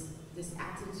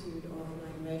attitude of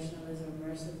like nationalism,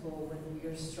 merciful, when we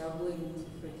are struggling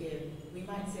to forgive? We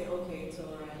might say, okay, it's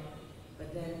all right,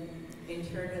 but then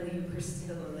internally we're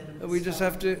still a little bit We just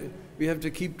have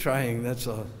to keep trying, that's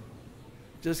all.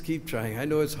 Just keep trying. I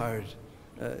know it's hard.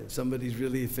 Somebody's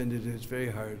really offended, it's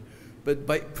very hard.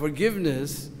 But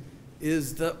forgiveness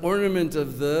is the ornament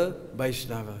of the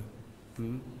Vaishnava.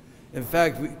 In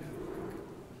fact,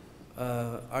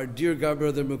 our dear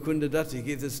godbrother Mukunda Datta, he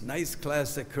gave this nice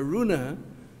class that karuna,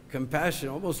 compassion,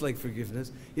 almost like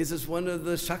forgiveness, is just one of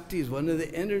the shaktis, one of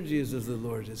the energies of the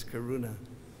Lord, is karuna.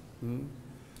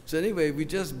 So anyway, we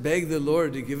just beg the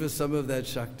Lord to give us some of that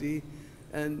shakti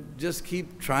and just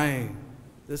keep trying.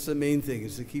 That's the main thing,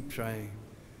 is to keep trying.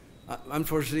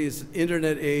 Unfortunately, it's an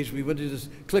internet age. We want to just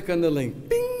click on the link,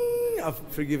 bing, of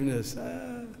forgiveness.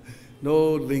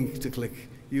 No link to click.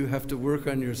 You have to work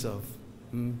on yourself.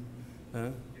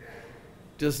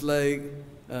 Just like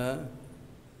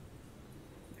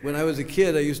when I was a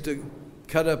kid, I used to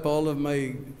cut up all of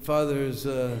my father's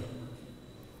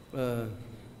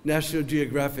National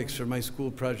Geographics for my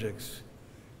school projects.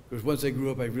 Because once I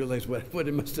grew up, I realized what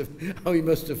it must have, how he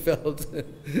must have felt.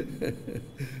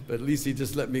 But at least he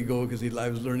just let me go because I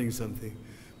was learning something.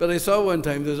 But I saw one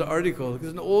time, there's an article, because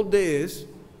in the old days,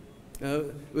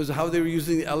 it was how they were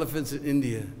using the elephants in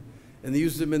India. And they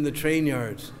used them in the train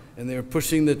yards. And they were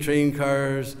pushing the train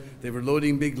cars. They were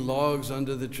loading big logs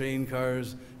onto the train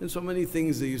cars. And so many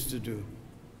things they used to do.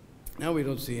 Now we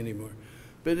don't see anymore.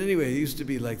 But anyway, it used to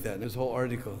be like that, this whole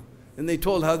article. And they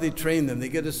told how they trained them. They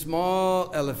get a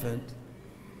small elephant,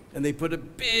 and they put a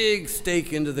big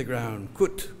stake into the ground,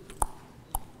 kut.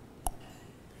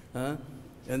 And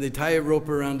they tie a rope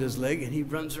around his leg, and he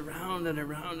runs around and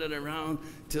around and around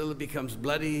till it becomes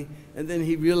bloody. And then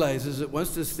he realizes that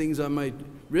once this thing's on my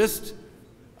wrist,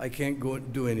 I can't go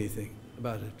and do anything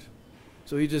about it.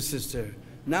 So he just sits there.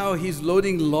 Now he's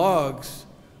loading logs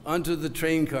onto the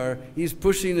train car. He's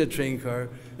pushing the train car,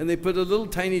 and they put a little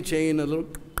tiny chain, a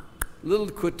little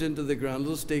kut into the ground, a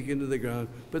little stake into the ground,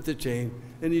 put the chain,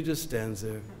 and he just stands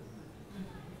there.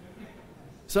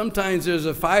 Sometimes there's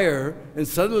a fire, and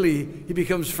suddenly he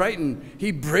becomes frightened.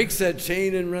 He breaks that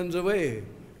chain and runs away.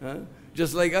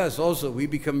 Just like us also, we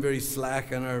become very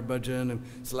slack on our bhajan and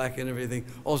slack in everything.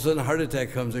 All of a sudden a heart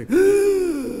attack comes, like,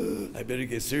 I better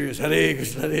get serious. Hare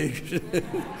Krishna, Hare Krishna.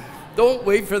 Don't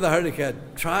wait for the heart attack.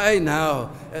 Try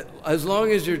now. As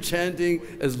long as you're chanting,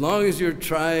 as long as you're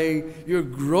trying, you're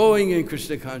growing in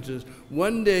Krishna consciousness.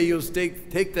 One day you'll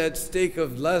take that stake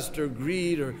of lust or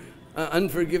greed or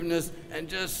unforgiveness and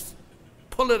just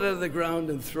pull it out of the ground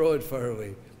and throw it far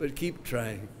away. But keep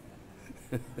trying.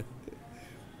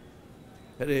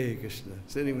 Hare Krishna.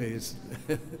 So anyways.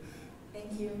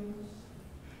 Thank you.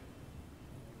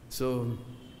 So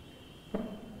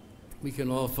we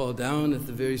can all fall down at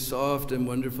the very soft and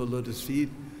wonderful lotus feet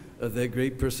of that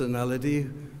great personality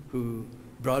who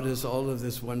brought us all of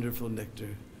this wonderful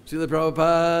nectar. Srila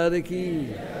Prabhupada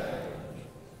ki.